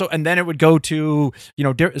 so, and then it would go to,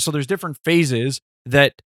 so there's different phases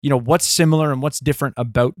that, what's similar and what's different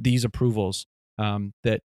about these approvals,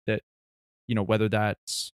 that, whether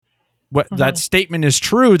that's what that statement is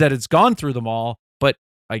true, that it's gone through them all, but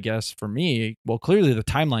I guess for me, well, clearly the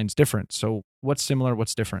timeline's different. So what's similar,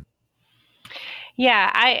 what's different?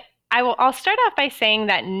 Yeah, I'll start off by saying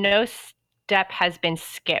that no step has been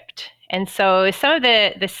skipped. And so some of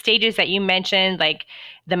the stages that you mentioned, like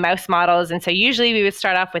the mouse models, and so usually we would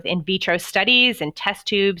start off with in vitro studies and test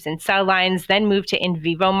tubes and cell lines, then move to in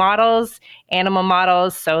vivo models, animal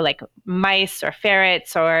models, so like mice or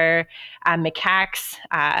ferrets or macaques,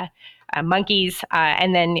 monkeys,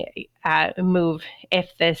 and then move,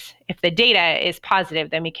 if the data is positive,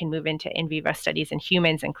 then we can move into in vivo studies in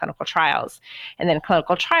humans and clinical trials. And then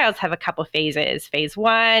clinical trials have a couple phases. Phase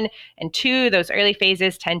 1 and 2, those early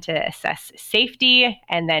phases tend to assess safety,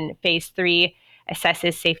 and then phase 3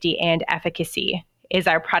 assesses safety and efficacy. Is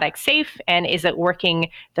our product safe, and is it working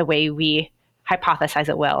the way we hypothesize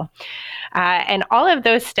it will? And all of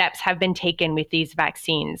those steps have been taken with these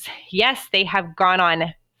vaccines. Yes, they have gone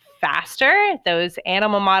on faster. Those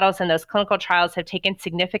animal models and those clinical trials have taken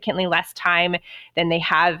significantly less time than they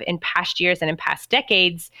have in past years and in past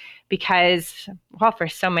decades because, well, for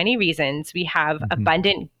so many reasons. We have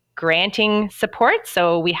abundant granting support.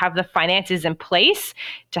 So we have the finances in place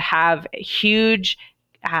to have huge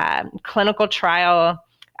clinical trial,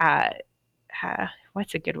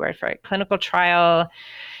 what's a good word for it? Clinical trial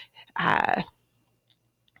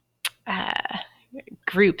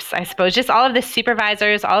groups, I suppose, just all of the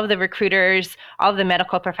supervisors, all of the recruiters, all of the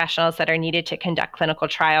medical professionals that are needed to conduct clinical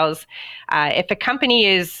trials. If a company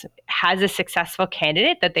has a successful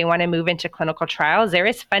candidate that they want to move into clinical trials, there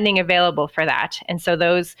is funding available for that. And so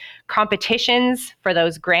those competitions for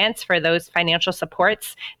those grants, for those financial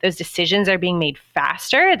supports, those decisions are being made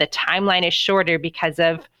faster. The timeline is shorter because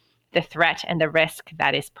of the threat and the risk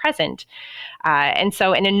that is present. And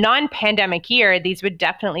so in a non-pandemic year, these would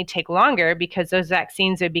definitely take longer because those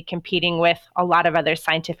vaccines would be competing with a lot of other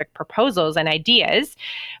scientific proposals and ideas.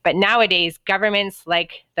 But nowadays, governments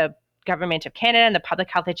like the Government of Canada and the Public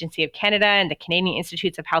Health Agency of Canada and the Canadian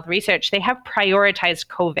Institutes of Health Research, they have prioritized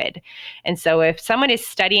COVID. And so if someone is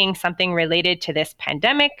studying something related to this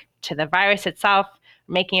pandemic, to the virus itself,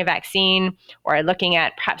 making a vaccine, or looking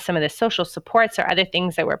at perhaps some of the social supports or other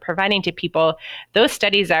things that we're providing to people, those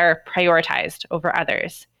studies are prioritized over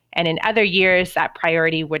others. And in other years, that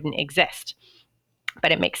priority wouldn't exist.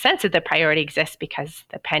 But it makes sense that the priority exists because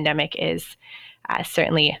the pandemic is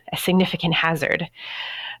certainly a significant hazard.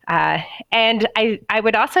 And I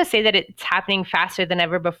would also say that it's happening faster than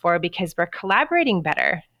ever before because we're collaborating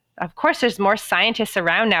better. of course, there's more scientists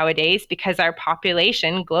around nowadays because our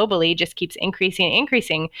population globally just keeps increasing and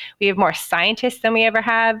increasing. We have more scientists than we ever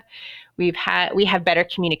have. We have better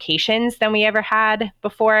communications than we ever had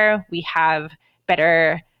before. We have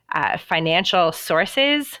better financial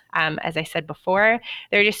sources. As I said before,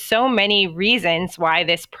 there are just so many reasons why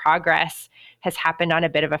this progress has happened on a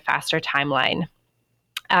bit of a faster timeline.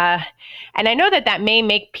 And I know that may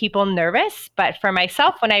make people nervous, but for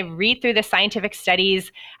myself, when I read through the scientific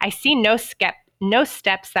studies, I see no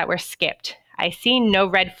steps that were skipped. I see no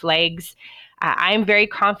red flags. I'm very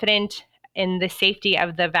confident in the safety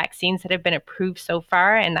of the vaccines that have been approved so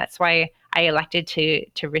far, and that's why I elected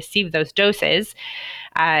to receive those doses.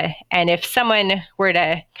 And if someone were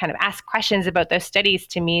to kind of ask questions about those studies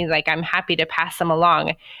to me, like, I'm happy to pass them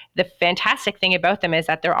along. The fantastic thing about them is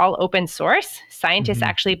that they're all open source. Scientists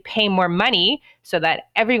actually pay more money so that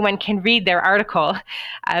everyone can read their article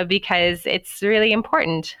because it's really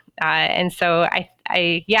important. And so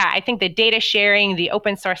I think the data sharing, the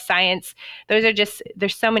open source science,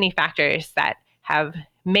 there's so many factors that have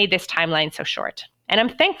made this timeline so short. And I'm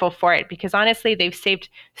thankful for it because honestly, they've saved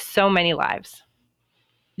so many lives.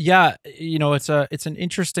 Yeah, it's an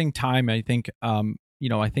interesting time. I think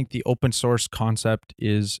I think the open source concept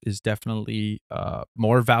is definitely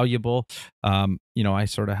more valuable. I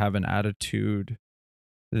sort of have an attitude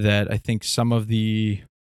that I think some of the,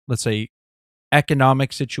 let's say,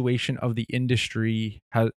 economic situation of the industry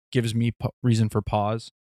gives me reason for pause,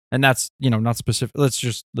 and that's not specific. Let's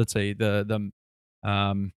say the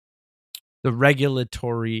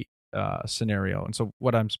regulatory scenario. And so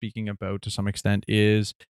what I'm speaking about to some extent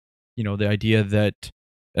is the idea that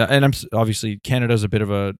and obviously Canada's a bit of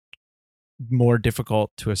a more difficult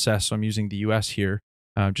to assess, so I'm using the US here,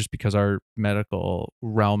 just because our medical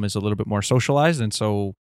realm is a little bit more socialized, and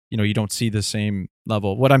so you don't see the same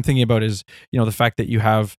level. What I'm thinking about is the fact that you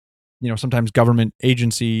have sometimes government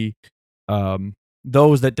agency,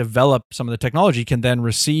 those that develop some of the technology can then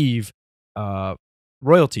receive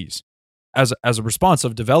royalties as a response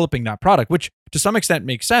of developing that product, which to some extent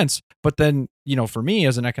makes sense. But then, for me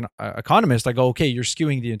as an economist, I go, okay, you're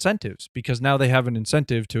skewing the incentives because now they have an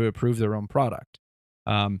incentive to approve their own product.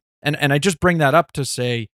 And I just bring that up to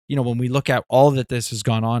say, when we look at all that this has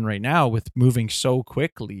gone on right now with moving so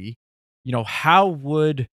quickly, how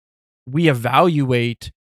would we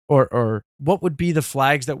evaluate or what would be the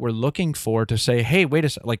flags that we're looking for to say, hey, wait a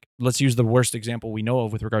second, like, let's use the worst example we know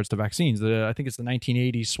of with regards to vaccines. I think it's the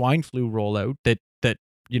 1980s swine flu rollout that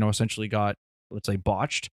essentially got, let's say,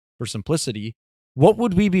 botched for simplicity. What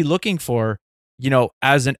would we be looking for,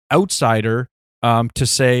 as an outsider, to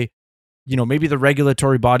say, maybe the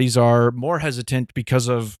regulatory bodies are more hesitant because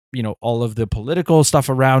of, all of the political stuff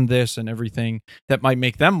around this and everything that might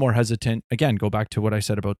make them more hesitant. Again, go back to what I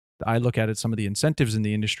said about, I look at it, some of the incentives in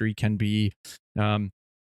the industry can be,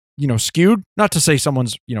 skewed. Not to say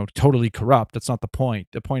someone's, totally corrupt. That's not the point.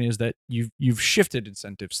 The point is that you've shifted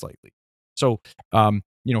incentives slightly. So,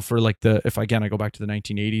 for like if again, I go back to the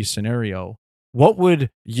 1980s scenario, what would,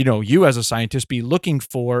 you as a scientist be looking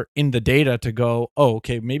for in the data to go, oh,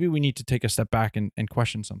 okay, maybe we need to take a step back and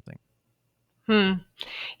question something?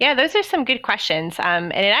 Yeah, those are some good questions.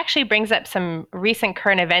 And it actually brings up some recent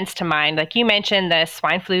current events to mind. Like you mentioned the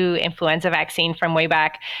swine flu influenza vaccine from way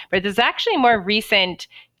back, but there's actually more recent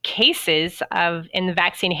cases in the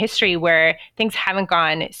vaccine history where things haven't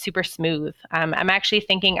gone super smooth. I'm actually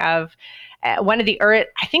thinking of one of the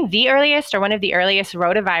earliest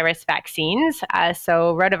rotavirus vaccines.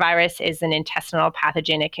 So rotavirus is an intestinal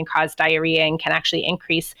pathogen. It can cause diarrhea and can actually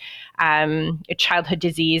increase childhood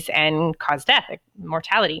disease and cause death,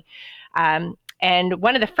 mortality. And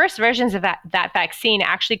one of the first versions of that vaccine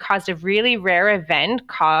actually caused a really rare event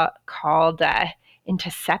called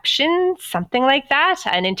interception, something like that,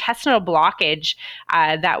 an intestinal blockage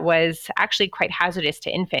that was actually quite hazardous to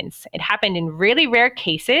infants. It happened in really rare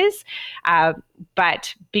cases,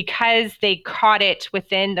 but because they caught it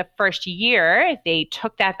within the first year, they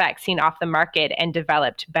took that vaccine off the market and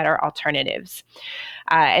developed better alternatives.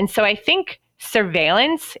 And so I think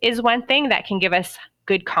surveillance is one thing that can give us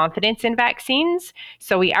good confidence in vaccines.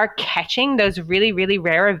 So we are catching those really, really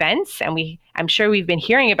rare events. And I'm sure we've been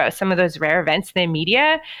hearing about some of those rare events in the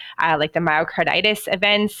media, like the myocarditis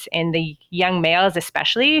events in the young males,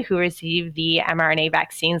 especially who receive the mRNA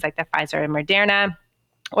vaccines like the Pfizer and Moderna,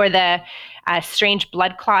 or the strange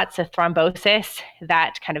blood clots of thrombosis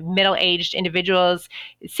that kind of middle-aged individuals,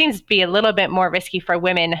 it seems to be a little bit more risky for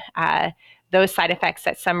women, those side effects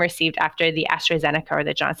that some received after the AstraZeneca or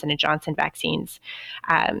the Johnson & Johnson vaccines.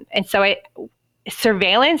 And so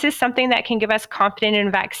surveillance is something that can give us confidence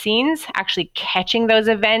in vaccines, actually catching those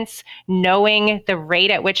events, knowing the rate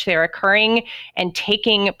at which they're occurring, and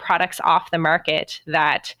taking products off the market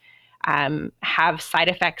that have side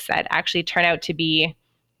effects that actually turn out to be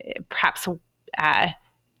perhaps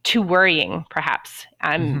too worrying, perhaps.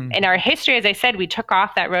 In our history, as I said, we took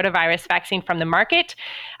off that rotavirus vaccine from the market.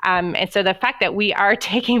 And so the fact that we are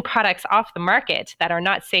taking products off the market that are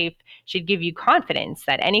not safe should give you confidence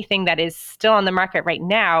that anything that is still on the market right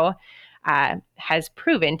now has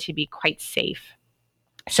proven to be quite safe.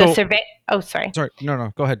 So sorry. Sorry.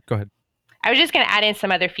 No. Go ahead. I was just going to add in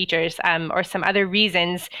some other features or some other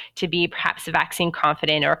reasons to be perhaps vaccine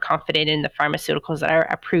confident or confident in the pharmaceuticals that are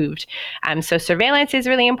approved. So surveillance is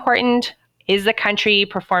really important. Is the country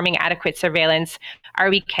performing adequate surveillance? Are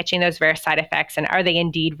we catching those rare side effects? And are they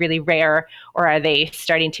indeed really rare, or are they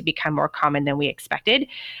starting to become more common than we expected?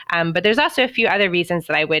 But there's also a few other reasons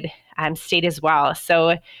that I would state as well.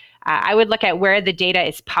 So I would look at where the data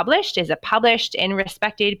is published. Is it published in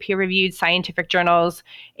respected peer-reviewed scientific journals?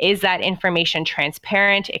 Is that information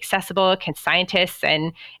transparent, accessible? Can scientists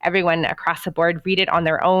and everyone across the board read it on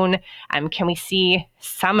their own? Can we see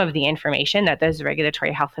some of the information that those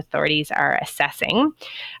regulatory health authorities are assessing?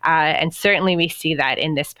 And certainly we see that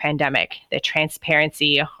in this pandemic. The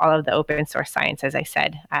transparency, all of the open source science, as I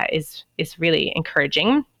said, is really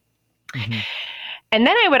encouraging. Mm-hmm. And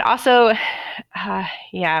then I would also,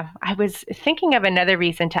 I was thinking of another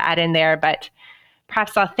reason to add in there, but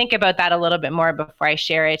perhaps I'll think about that a little bit more before I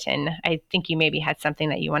share it. And I think you maybe had something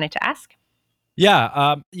that you wanted to ask.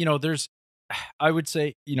 Yeah. I would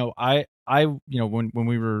say, when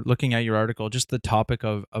we were looking at your article, just the topic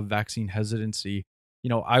of vaccine hesitancy,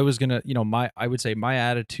 I was going to, I would say my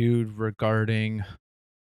attitude regarding,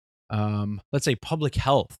 let's say public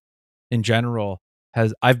health in general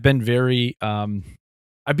I've been very,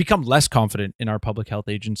 I've become less confident in our public health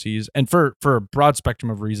agencies, and for a broad spectrum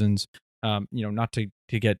of reasons. Not to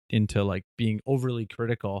get into like being overly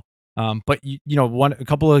critical, but a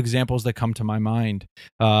couple of examples that come to my mind.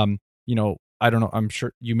 I don't know. I'm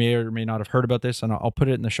sure you may or may not have heard about this, and I'll put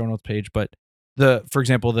it in the show notes page. But for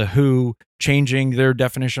example, the WHO changing their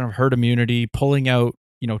definition of herd immunity, pulling out,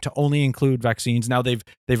 to only include vaccines. Now they've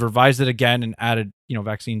revised it again and added,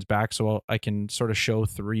 vaccines back. So I can sort of show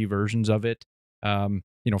 3 versions of it,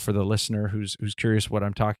 for the listener who's curious what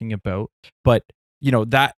I'm talking about. But,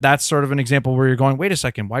 that's sort of an example where you're going, wait a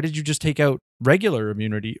second, why did you just take out regular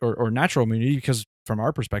immunity or natural immunity? Because from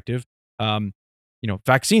our perspective,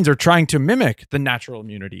 vaccines are trying to mimic the natural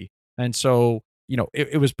immunity. And so,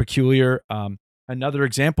 it was peculiar. Another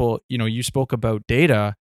example, you spoke about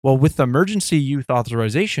data. Well, with emergency youth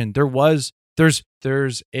authorization,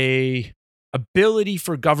 there's a ability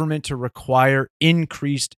for government to require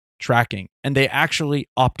increased tracking, and they actually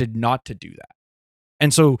opted not to do that.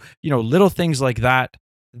 And so, little things like that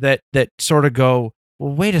sort of go,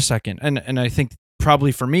 well, wait a second. And I think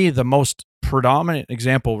probably for me, the most predominant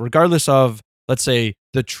example, regardless of, let's say,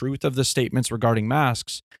 the truth of the statements regarding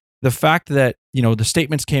masks, the fact that, the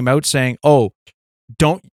statements came out saying, oh,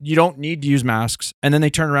 you don't need to use masks. And then they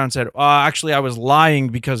turned around and said, actually, I was lying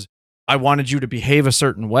because I wanted you to behave a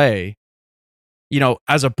certain way,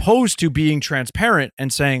 as opposed to being transparent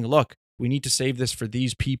and saying, look, we need to save this for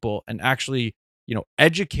these people, and actually,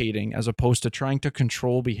 educating as opposed to trying to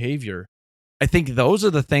control behavior. I think those are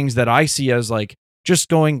the things that I see as like just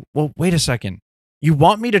going, well, wait a second. You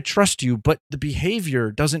want me to trust you, but the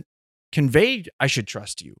behavior doesn't convey I should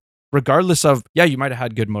trust you, regardless of, you might have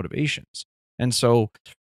had good motivations. And so,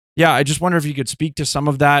 I just wonder if you could speak to some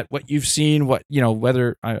of that, what you've seen, what,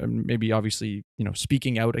 whether maybe obviously,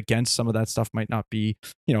 speaking out against some of that stuff might not be,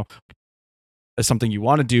 something you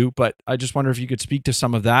want to do, but I just wonder if you could speak to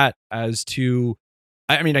some of that as to,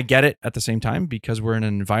 I mean, I get it at the same time because we're in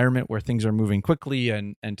an environment where things are moving quickly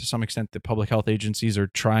and to some extent the public health agencies are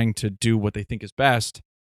trying to do what they think is best.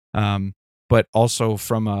 But also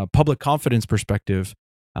from a public confidence perspective,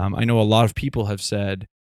 I know a lot of people have said,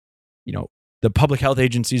 the public health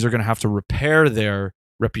agencies are going to have to repair their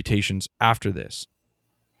reputations after this.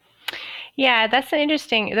 Yeah, those are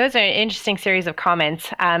an interesting series of comments.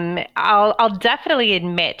 I'll definitely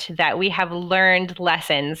admit that we have learned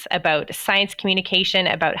lessons about science communication,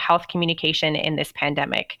 about health communication in this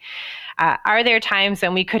pandemic. Are there times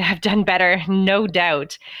when we could have done better? No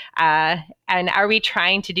doubt. And are we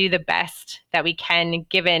trying to do the best that we can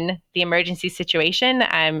given the emergency situation?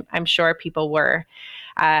 I'm sure people were.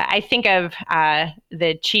 I think of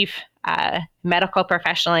the chief medical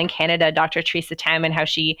professional in Canada, Dr. Theresa Tam, and how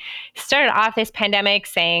she started off this pandemic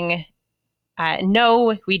saying,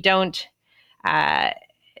 no, we don't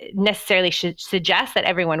necessarily should suggest that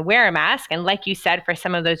everyone wear a mask. And like you said, for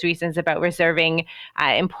some of those reasons about reserving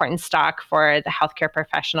important stock for the healthcare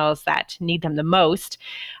professionals that need them the most.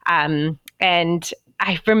 And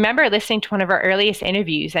I remember listening to one of our earliest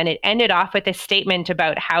interviews, and it ended off with a statement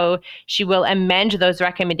about how she will amend those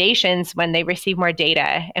recommendations when they receive more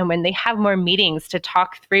data and when they have more meetings to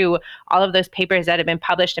talk through all of those papers that have been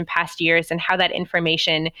published in past years and how that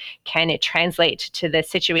information can translate to the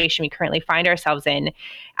situation we currently find ourselves in.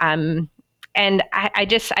 And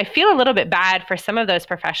I feel a little bit bad for some of those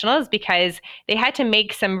professionals because they had to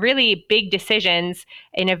make some really big decisions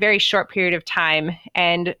in a very short period of time.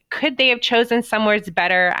 And could they have chosen some words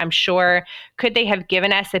better? I'm sure. Could they have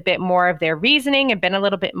given us a bit more of their reasoning and been a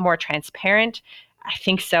little bit more transparent? I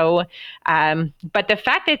think so. But the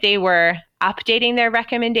fact that they were updating their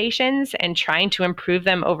recommendations and trying to improve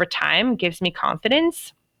them over time gives me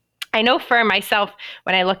confidence. I know for myself,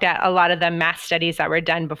 when I looked at a lot of the mass studies that were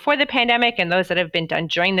done before the pandemic and those that have been done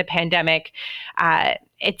during the pandemic,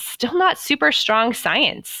 it's still not super strong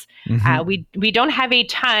science. We don't have a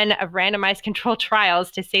ton of randomized controlled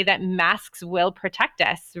trials to say that masks will protect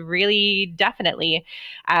us. Really, definitely,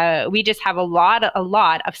 we just have a lot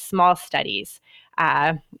of small studies.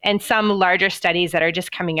 And some larger studies that are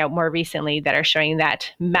just coming out more recently that are showing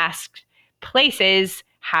that masked places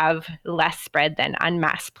have less spread than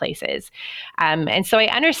unmasked places. And so I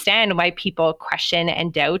understand why people question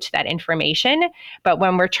and doubt that information. But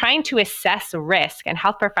when we're trying to assess risk, and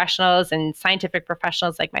health professionals and scientific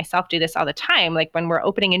professionals like myself do this all the time, like when we're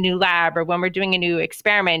opening a new lab or when we're doing a new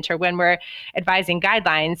experiment or when we're advising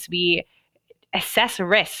guidelines, we assess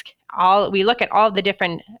risk. We look at all the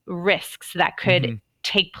different risks that could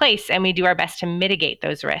take place, and we do our best to mitigate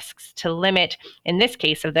those risks, to limit, in this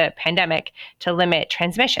case of the pandemic, to limit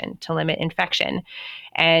transmission, to limit infection.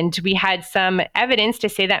 And we had some evidence to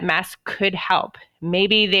say that masks could help.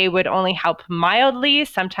 Maybe they would only help mildly.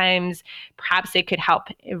 Sometimes perhaps it could help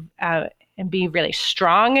and be really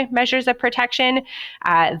strong measures of protection.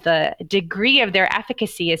 The degree of their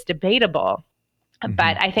efficacy is debatable.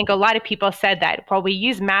 But I think a lot of people said that, well, we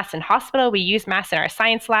use masks in hospital, we use masks in our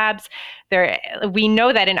science labs. We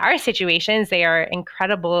know that in our situations, they are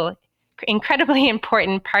incredibly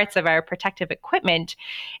important parts of our protective equipment.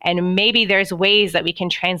 And maybe there's ways that we can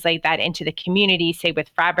translate that into the community, say with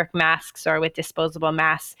fabric masks or with disposable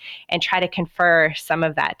masks, and try to confer some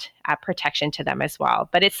of that protection to them as well.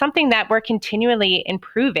 But it's something that we're continually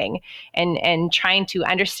improving and trying to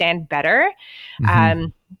understand better.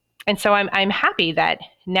 And so I'm happy that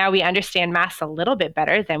now we understand masks a little bit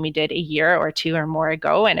better than we did a year or two or more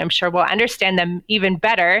ago. And I'm sure we'll understand them even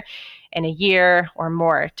better in a year or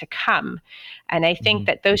more to come. And I think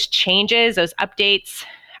that those changes, those updates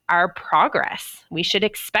are progress. We should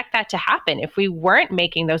expect that to happen. If we weren't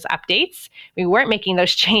making those updates, we weren't making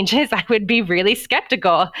those changes, I would be really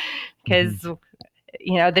skeptical because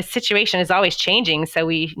the situation is always changing. So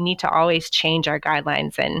we need to always change our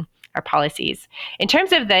guidelines and our policies. In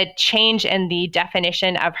terms of the change in the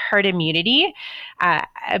definition of herd immunity,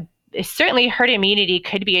 certainly herd immunity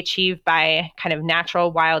could be achieved by kind of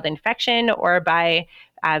natural wild infection or by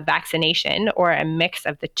vaccination or a mix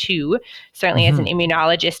of the two. Certainly as an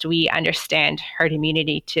immunologist, we understand herd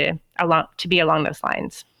immunity to be along those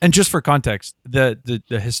lines. And just for context, the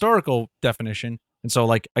historical definition, and so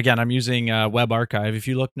like, again, I'm using Web Archive. If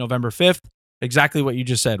you look November 5th, exactly what you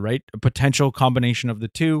just said, right? A potential combination of the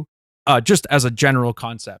two. Just as a general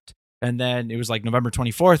concept. And then it was like November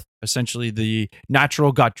 24th, essentially the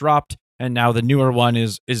natural got dropped. And now the newer one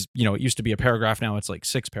is, it used to be a paragraph. Now it's like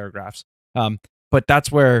 6 paragraphs. But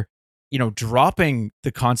that's where, dropping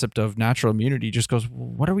the concept of natural immunity just goes,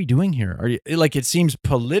 what are we doing here? It seems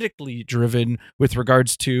politically driven with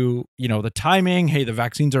regards to, the timing. Hey, the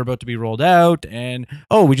vaccines are about to be rolled out. And,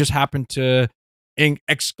 we just happen to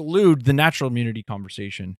exclude the natural immunity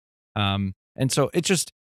conversation. And so it's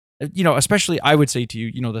just, especially I would say to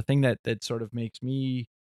you, the thing that sort of makes me,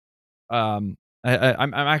 I'm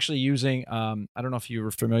actually using, I don't know if you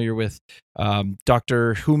were familiar with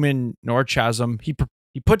Dr. Human Norchasm. He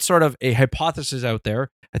put sort of a hypothesis out there.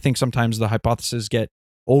 I think sometimes the hypotheses get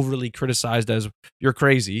overly criticized as you're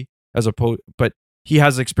crazy, but he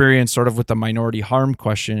has experience sort of with the minority harm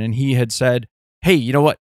question. And he had said, hey, you know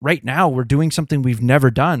what? Right now we're doing something we've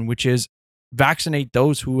never done, which is vaccinate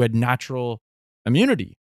those who had natural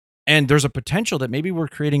immunity. And there's a potential that maybe we're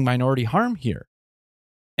creating minority harm here.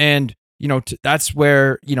 And, that's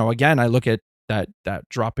where, again, I look at that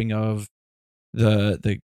dropping of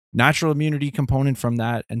the natural immunity component from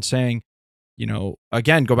that and saying,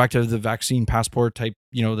 again, go back to the vaccine passport type,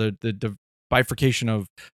 the bifurcation of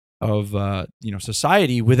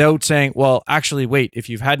society without saying, well, actually, wait, if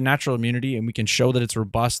you've had natural immunity and we can show that it's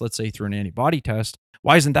robust, let's say through an antibody test,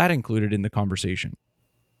 why isn't that included in the conversation?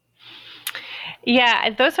 Yeah,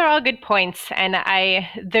 those are all good points. And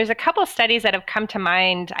there's a couple studies that have come to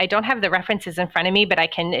mind. I don't have the references in front of me, but I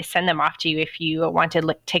can send them off to you if you want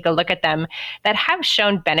to take a look at them, that have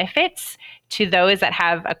shown benefits to those that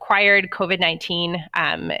have acquired COVID-19,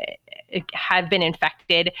 have been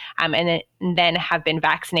infected, and then have been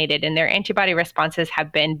vaccinated, and their antibody responses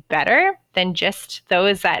have been better than just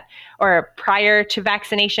those that, or prior to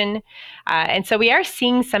vaccination. And so we are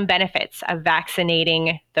seeing some benefits of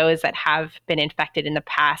vaccinating those that have been infected in the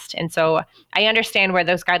past. And so I understand where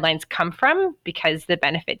those guidelines come from because the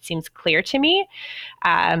benefit seems clear to me.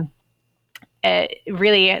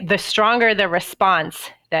 Really, the stronger the response,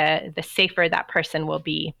 the safer that person will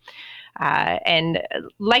be. And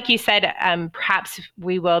like you said, perhaps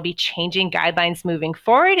we will be changing guidelines moving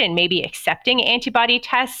forward and maybe accepting antibody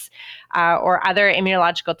tests or other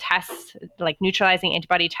immunological tests, like neutralizing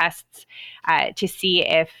antibody tests, to see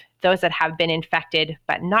if those that have been infected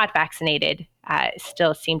but not vaccinated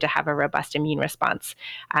still seem to have a robust immune response.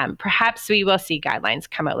 Perhaps we will see guidelines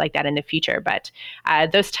come out like that in the future, but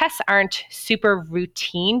those tests aren't super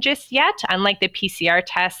routine just yet, unlike the PCR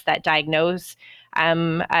tests that diagnose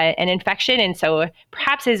an infection. And so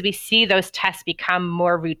perhaps as we see those tests become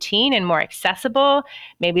more routine and more accessible,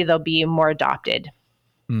 maybe they'll be more adopted.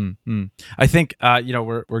 Mm-hmm. I think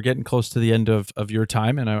we're getting close to the end of your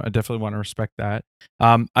time, and I definitely want to respect that.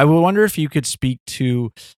 I will wonder if you could speak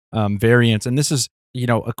to variants, and this is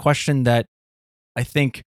a question that I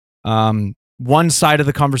think one side of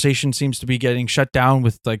the conversation seems to be getting shut down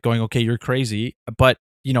with, like, going, okay, you're crazy, but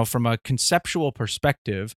from a conceptual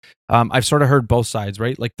perspective, I've sort of heard both sides,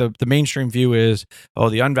 right? Like the mainstream view is, oh,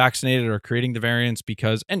 the unvaccinated are creating the variants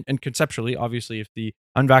because, and conceptually, obviously, if the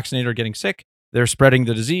unvaccinated are getting sick, they're spreading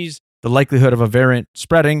the disease. The likelihood of a variant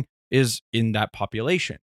spreading is in that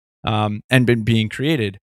population, and being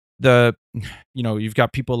created. You've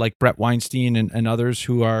got people like Brett Weinstein and others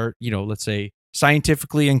who are, let's say,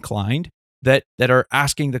 scientifically inclined that are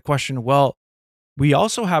asking the question, well, we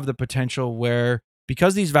also have the potential where,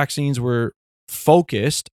 because these vaccines were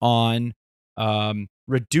focused on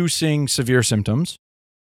reducing severe symptoms,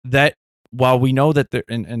 that while we know that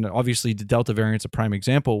and obviously the Delta variant's a prime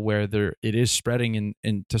example where it is spreading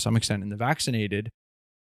in to some extent in the vaccinated,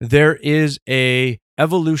 there is a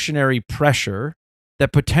evolutionary pressure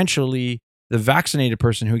that potentially the vaccinated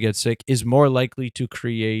person who gets sick is more likely to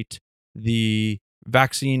create the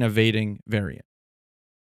vaccine evading variant.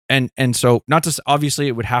 And so, not just obviously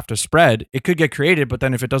it would have to spread. It could get created, but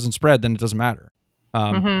then if it doesn't spread, then it doesn't matter.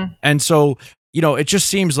 And so, it just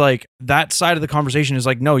seems like that side of the conversation is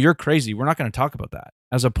like, no, you're crazy. We're not going to talk about that.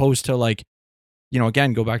 As opposed to, like,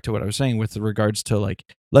 again, go back to what I was saying with regards to, like,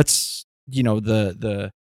 let's,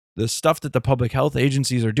 the stuff that the public health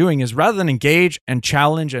agencies are doing is, rather than engage and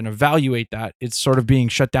challenge and evaluate that, it's sort of being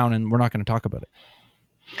shut down and we're not going to talk about it.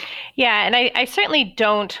 Yeah, and I certainly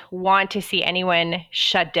don't want to see anyone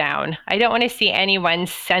shut down. I don't want to see anyone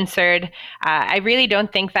censored. I really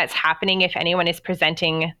don't think that's happening if anyone is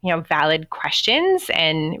presenting, valid questions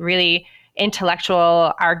and really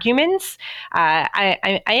intellectual arguments. I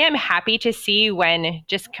am happy to see when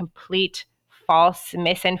just complete false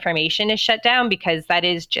misinformation is shut down, because that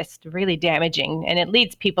is just really damaging and it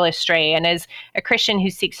leads people astray. And as a Christian who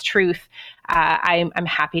seeks truth, I'm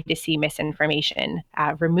happy to see misinformation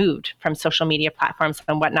removed from social media platforms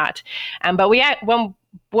and whatnot. But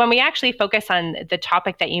when we actually focus on the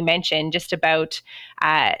topic that you mentioned, just about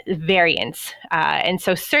variants, and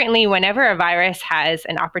so certainly whenever a virus has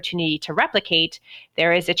an opportunity to replicate,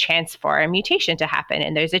 there is a chance for a mutation to happen,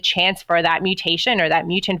 and there's a chance for that mutation or that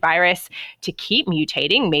mutant virus to keep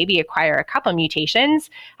mutating, maybe acquire a couple mutations.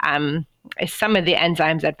 Some of the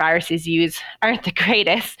enzymes that viruses use aren't the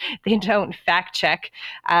greatest. They don't fact check.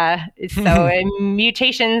 So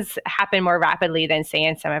mutations happen more rapidly than, say,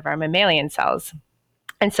 in some of our mammalian cells.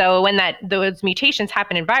 And so when those mutations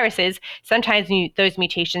happen in viruses, sometimes those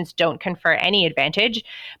mutations don't confer any advantage,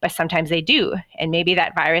 but sometimes they do. And maybe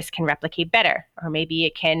that virus can replicate better, or maybe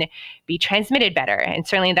it can be transmitted better. And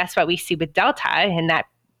certainly that's what we see with Delta, in that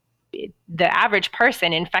the average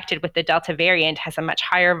person infected with the Delta variant has a much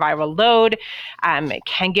higher viral load,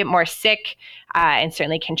 can get more sick, and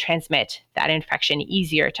certainly can transmit that infection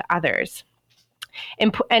easier to others.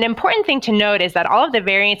 An important thing to note is that all of the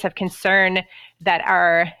variants of concern that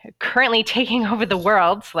are currently taking over the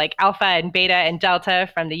world, like Alpha and Beta and Delta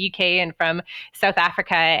from the UK and from South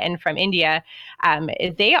Africa and from India,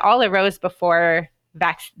 they all arose before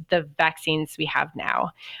the vaccines we have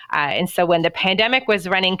now. And so when the pandemic was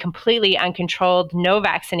running completely uncontrolled, no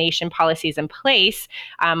vaccination policies in place,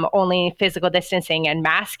 only physical distancing and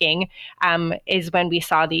masking, is when we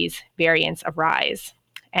saw these variants arise.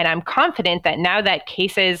 And I'm confident that now that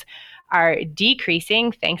cases are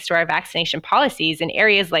decreasing thanks to our vaccination policies in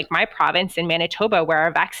areas like my province in Manitoba, where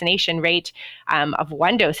our vaccination rate of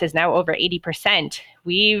one dose is now over 80%.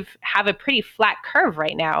 We have a pretty flat curve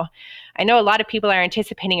right now. I know a lot of people are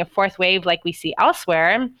anticipating a fourth wave like we see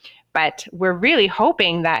elsewhere, but we're really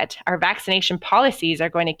hoping that our vaccination policies are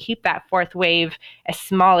going to keep that fourth wave as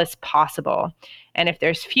small as possible. And if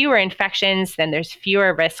there's fewer infections, then there's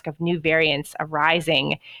fewer risk of new variants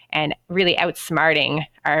arising and really outsmarting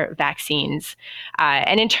our vaccines.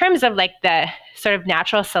 And in terms of like the sort of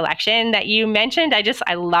natural selection that you mentioned,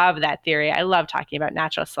 I love that theory. I love talking about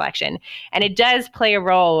natural selection. And it does play a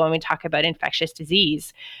role when we talk about infectious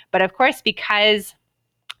disease. But of course, because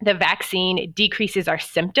the vaccine decreases our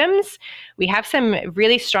symptoms, we have some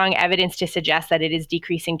really strong evidence to suggest that it is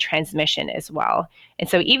decreasing transmission as well. And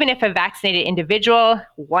so even if a vaccinated individual,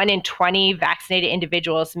 1 in 20 vaccinated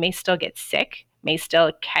individuals may still get sick, may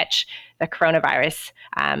still catch the coronavirus,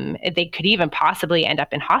 they could even possibly end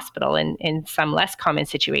up in hospital in some less common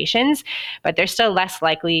situations, but they're still less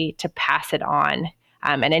likely to pass it on.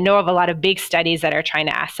 And I know of a lot of big studies that are trying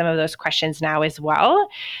to ask some of those questions now as well.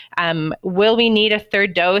 Will we need a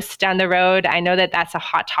third dose down the road? I know that that's a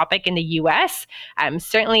hot topic in the US.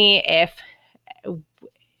 Certainly if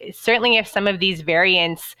some of these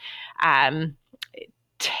variants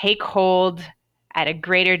take hold at a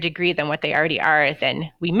greater degree than what they already are,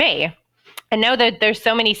 then we may. And now that there's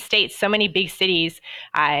so many states, so many big cities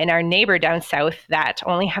in our neighbor down south that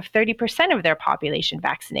only have 30% of their population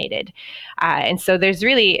vaccinated. And so there's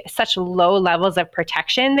really such low levels of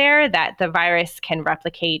protection there that the virus can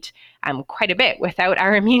replicate quite a bit without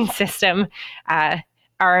our immune system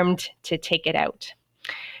armed to take it out.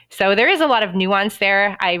 So there is a lot of nuance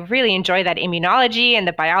there. I really enjoy that immunology and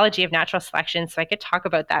the biology of natural selection, so I could talk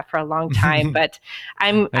about that for a long time. But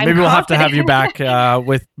I'm maybe we'll have to have you back confident.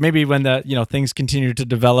 with maybe when the things continue to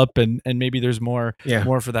develop and maybe there's more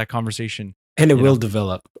for that conversation. And it will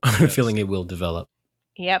develop. I have a feeling it will develop.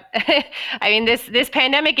 Yep. I mean, this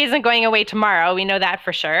pandemic isn't going away tomorrow. We know that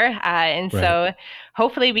for sure. And so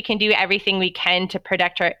hopefully we can do everything we can to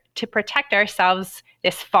protect ourselves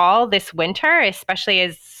this fall, this winter, especially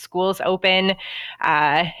as schools open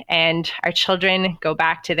and our children go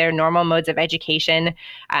back to their normal modes of education.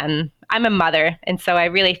 I'm a mother, and so I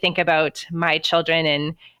really think about my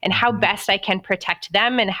children and how best I can protect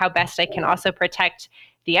them and how best I can also protect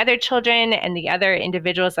the other children and the other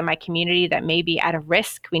individuals in my community that may be at a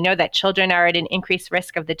risk. We know that children are at an increased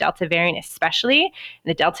risk of the Delta variant, especially. And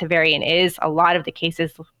the Delta variant is a lot of the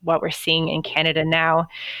cases what we're seeing in Canada now.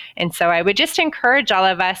 And so I would just encourage all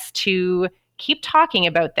of us to keep talking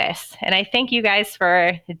about this. And I thank you guys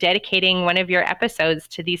for dedicating one of your episodes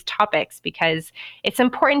to these topics, because it's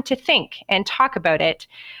important to think and talk about it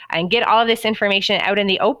and get all of this information out in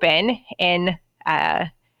the open in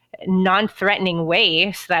non-threatening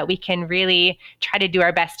way so that we can really try to do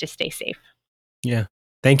our best to stay safe. Yeah.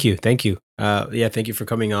 Thank you. Thank you. Thank you for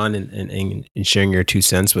coming on and sharing your 2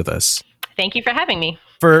 cents with us. Thank you for having me.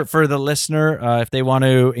 For the listener, if they want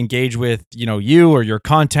to engage with, you or your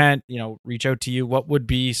content, reach out to you, what would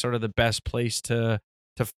be sort of the best place to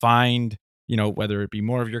find, whether it be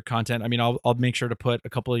more of your content? I mean, I'll make sure to put a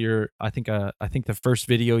couple of your, I think the first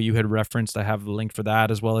video you had referenced, I have the link for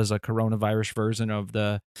that, as well as a coronavirus version of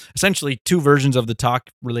essentially 2 versions of the talk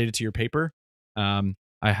related to your paper.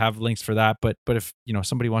 I have links for that, but if,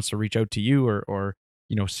 somebody wants to reach out to you or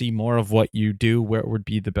see more of what you do, where would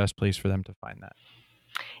be the best place for them to find that?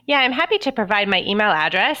 Yeah, I'm happy to provide my email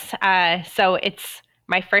address. So it's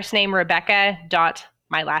my first name, Rebecca,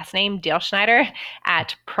 my last name, Dielschneider,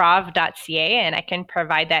 at prov.ca, and I can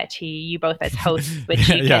provide that to you both as hosts, which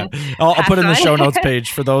you can I'll put in the on. show notes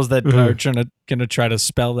page for those that are gonna try to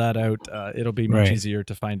spell that out. It'll be much easier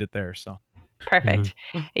to find it there. So. Perfect.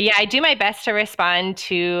 Yeah, I do my best to respond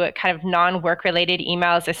to kind of non-work related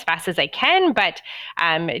emails as fast as I can, but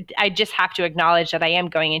I just have to acknowledge that I am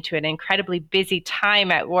going into an incredibly busy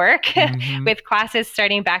time at work with classes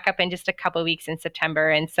starting back up in just a couple of weeks in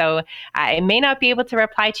September. And so I may not be able to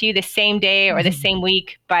reply to you the same day or the same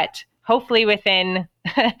week, but hopefully within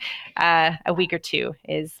a week or 2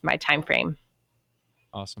 is my time frame.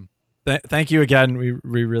 Awesome. Thank you again. We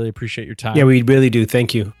really appreciate your time. Yeah, we really do.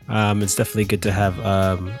 Thank you. It's definitely good to have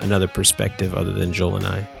another perspective other than Joel and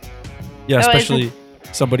I. Yeah, especially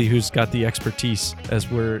somebody who's got the expertise as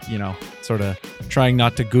we're, sort of trying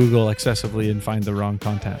not to Google excessively and find the wrong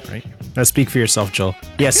content, right? Now speak for yourself, Joel.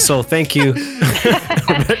 Yes, so thank you.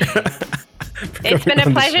 It's been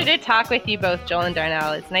a pleasure to talk with you both, Joel and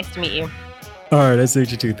Darnell. It's nice to meet you. All right, nice to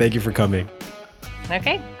meet you too. Thank you for coming.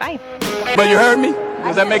 Okay, bye. But you heard me?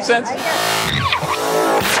 Does that make sense?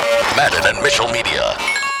 Madden and Mitchell Media.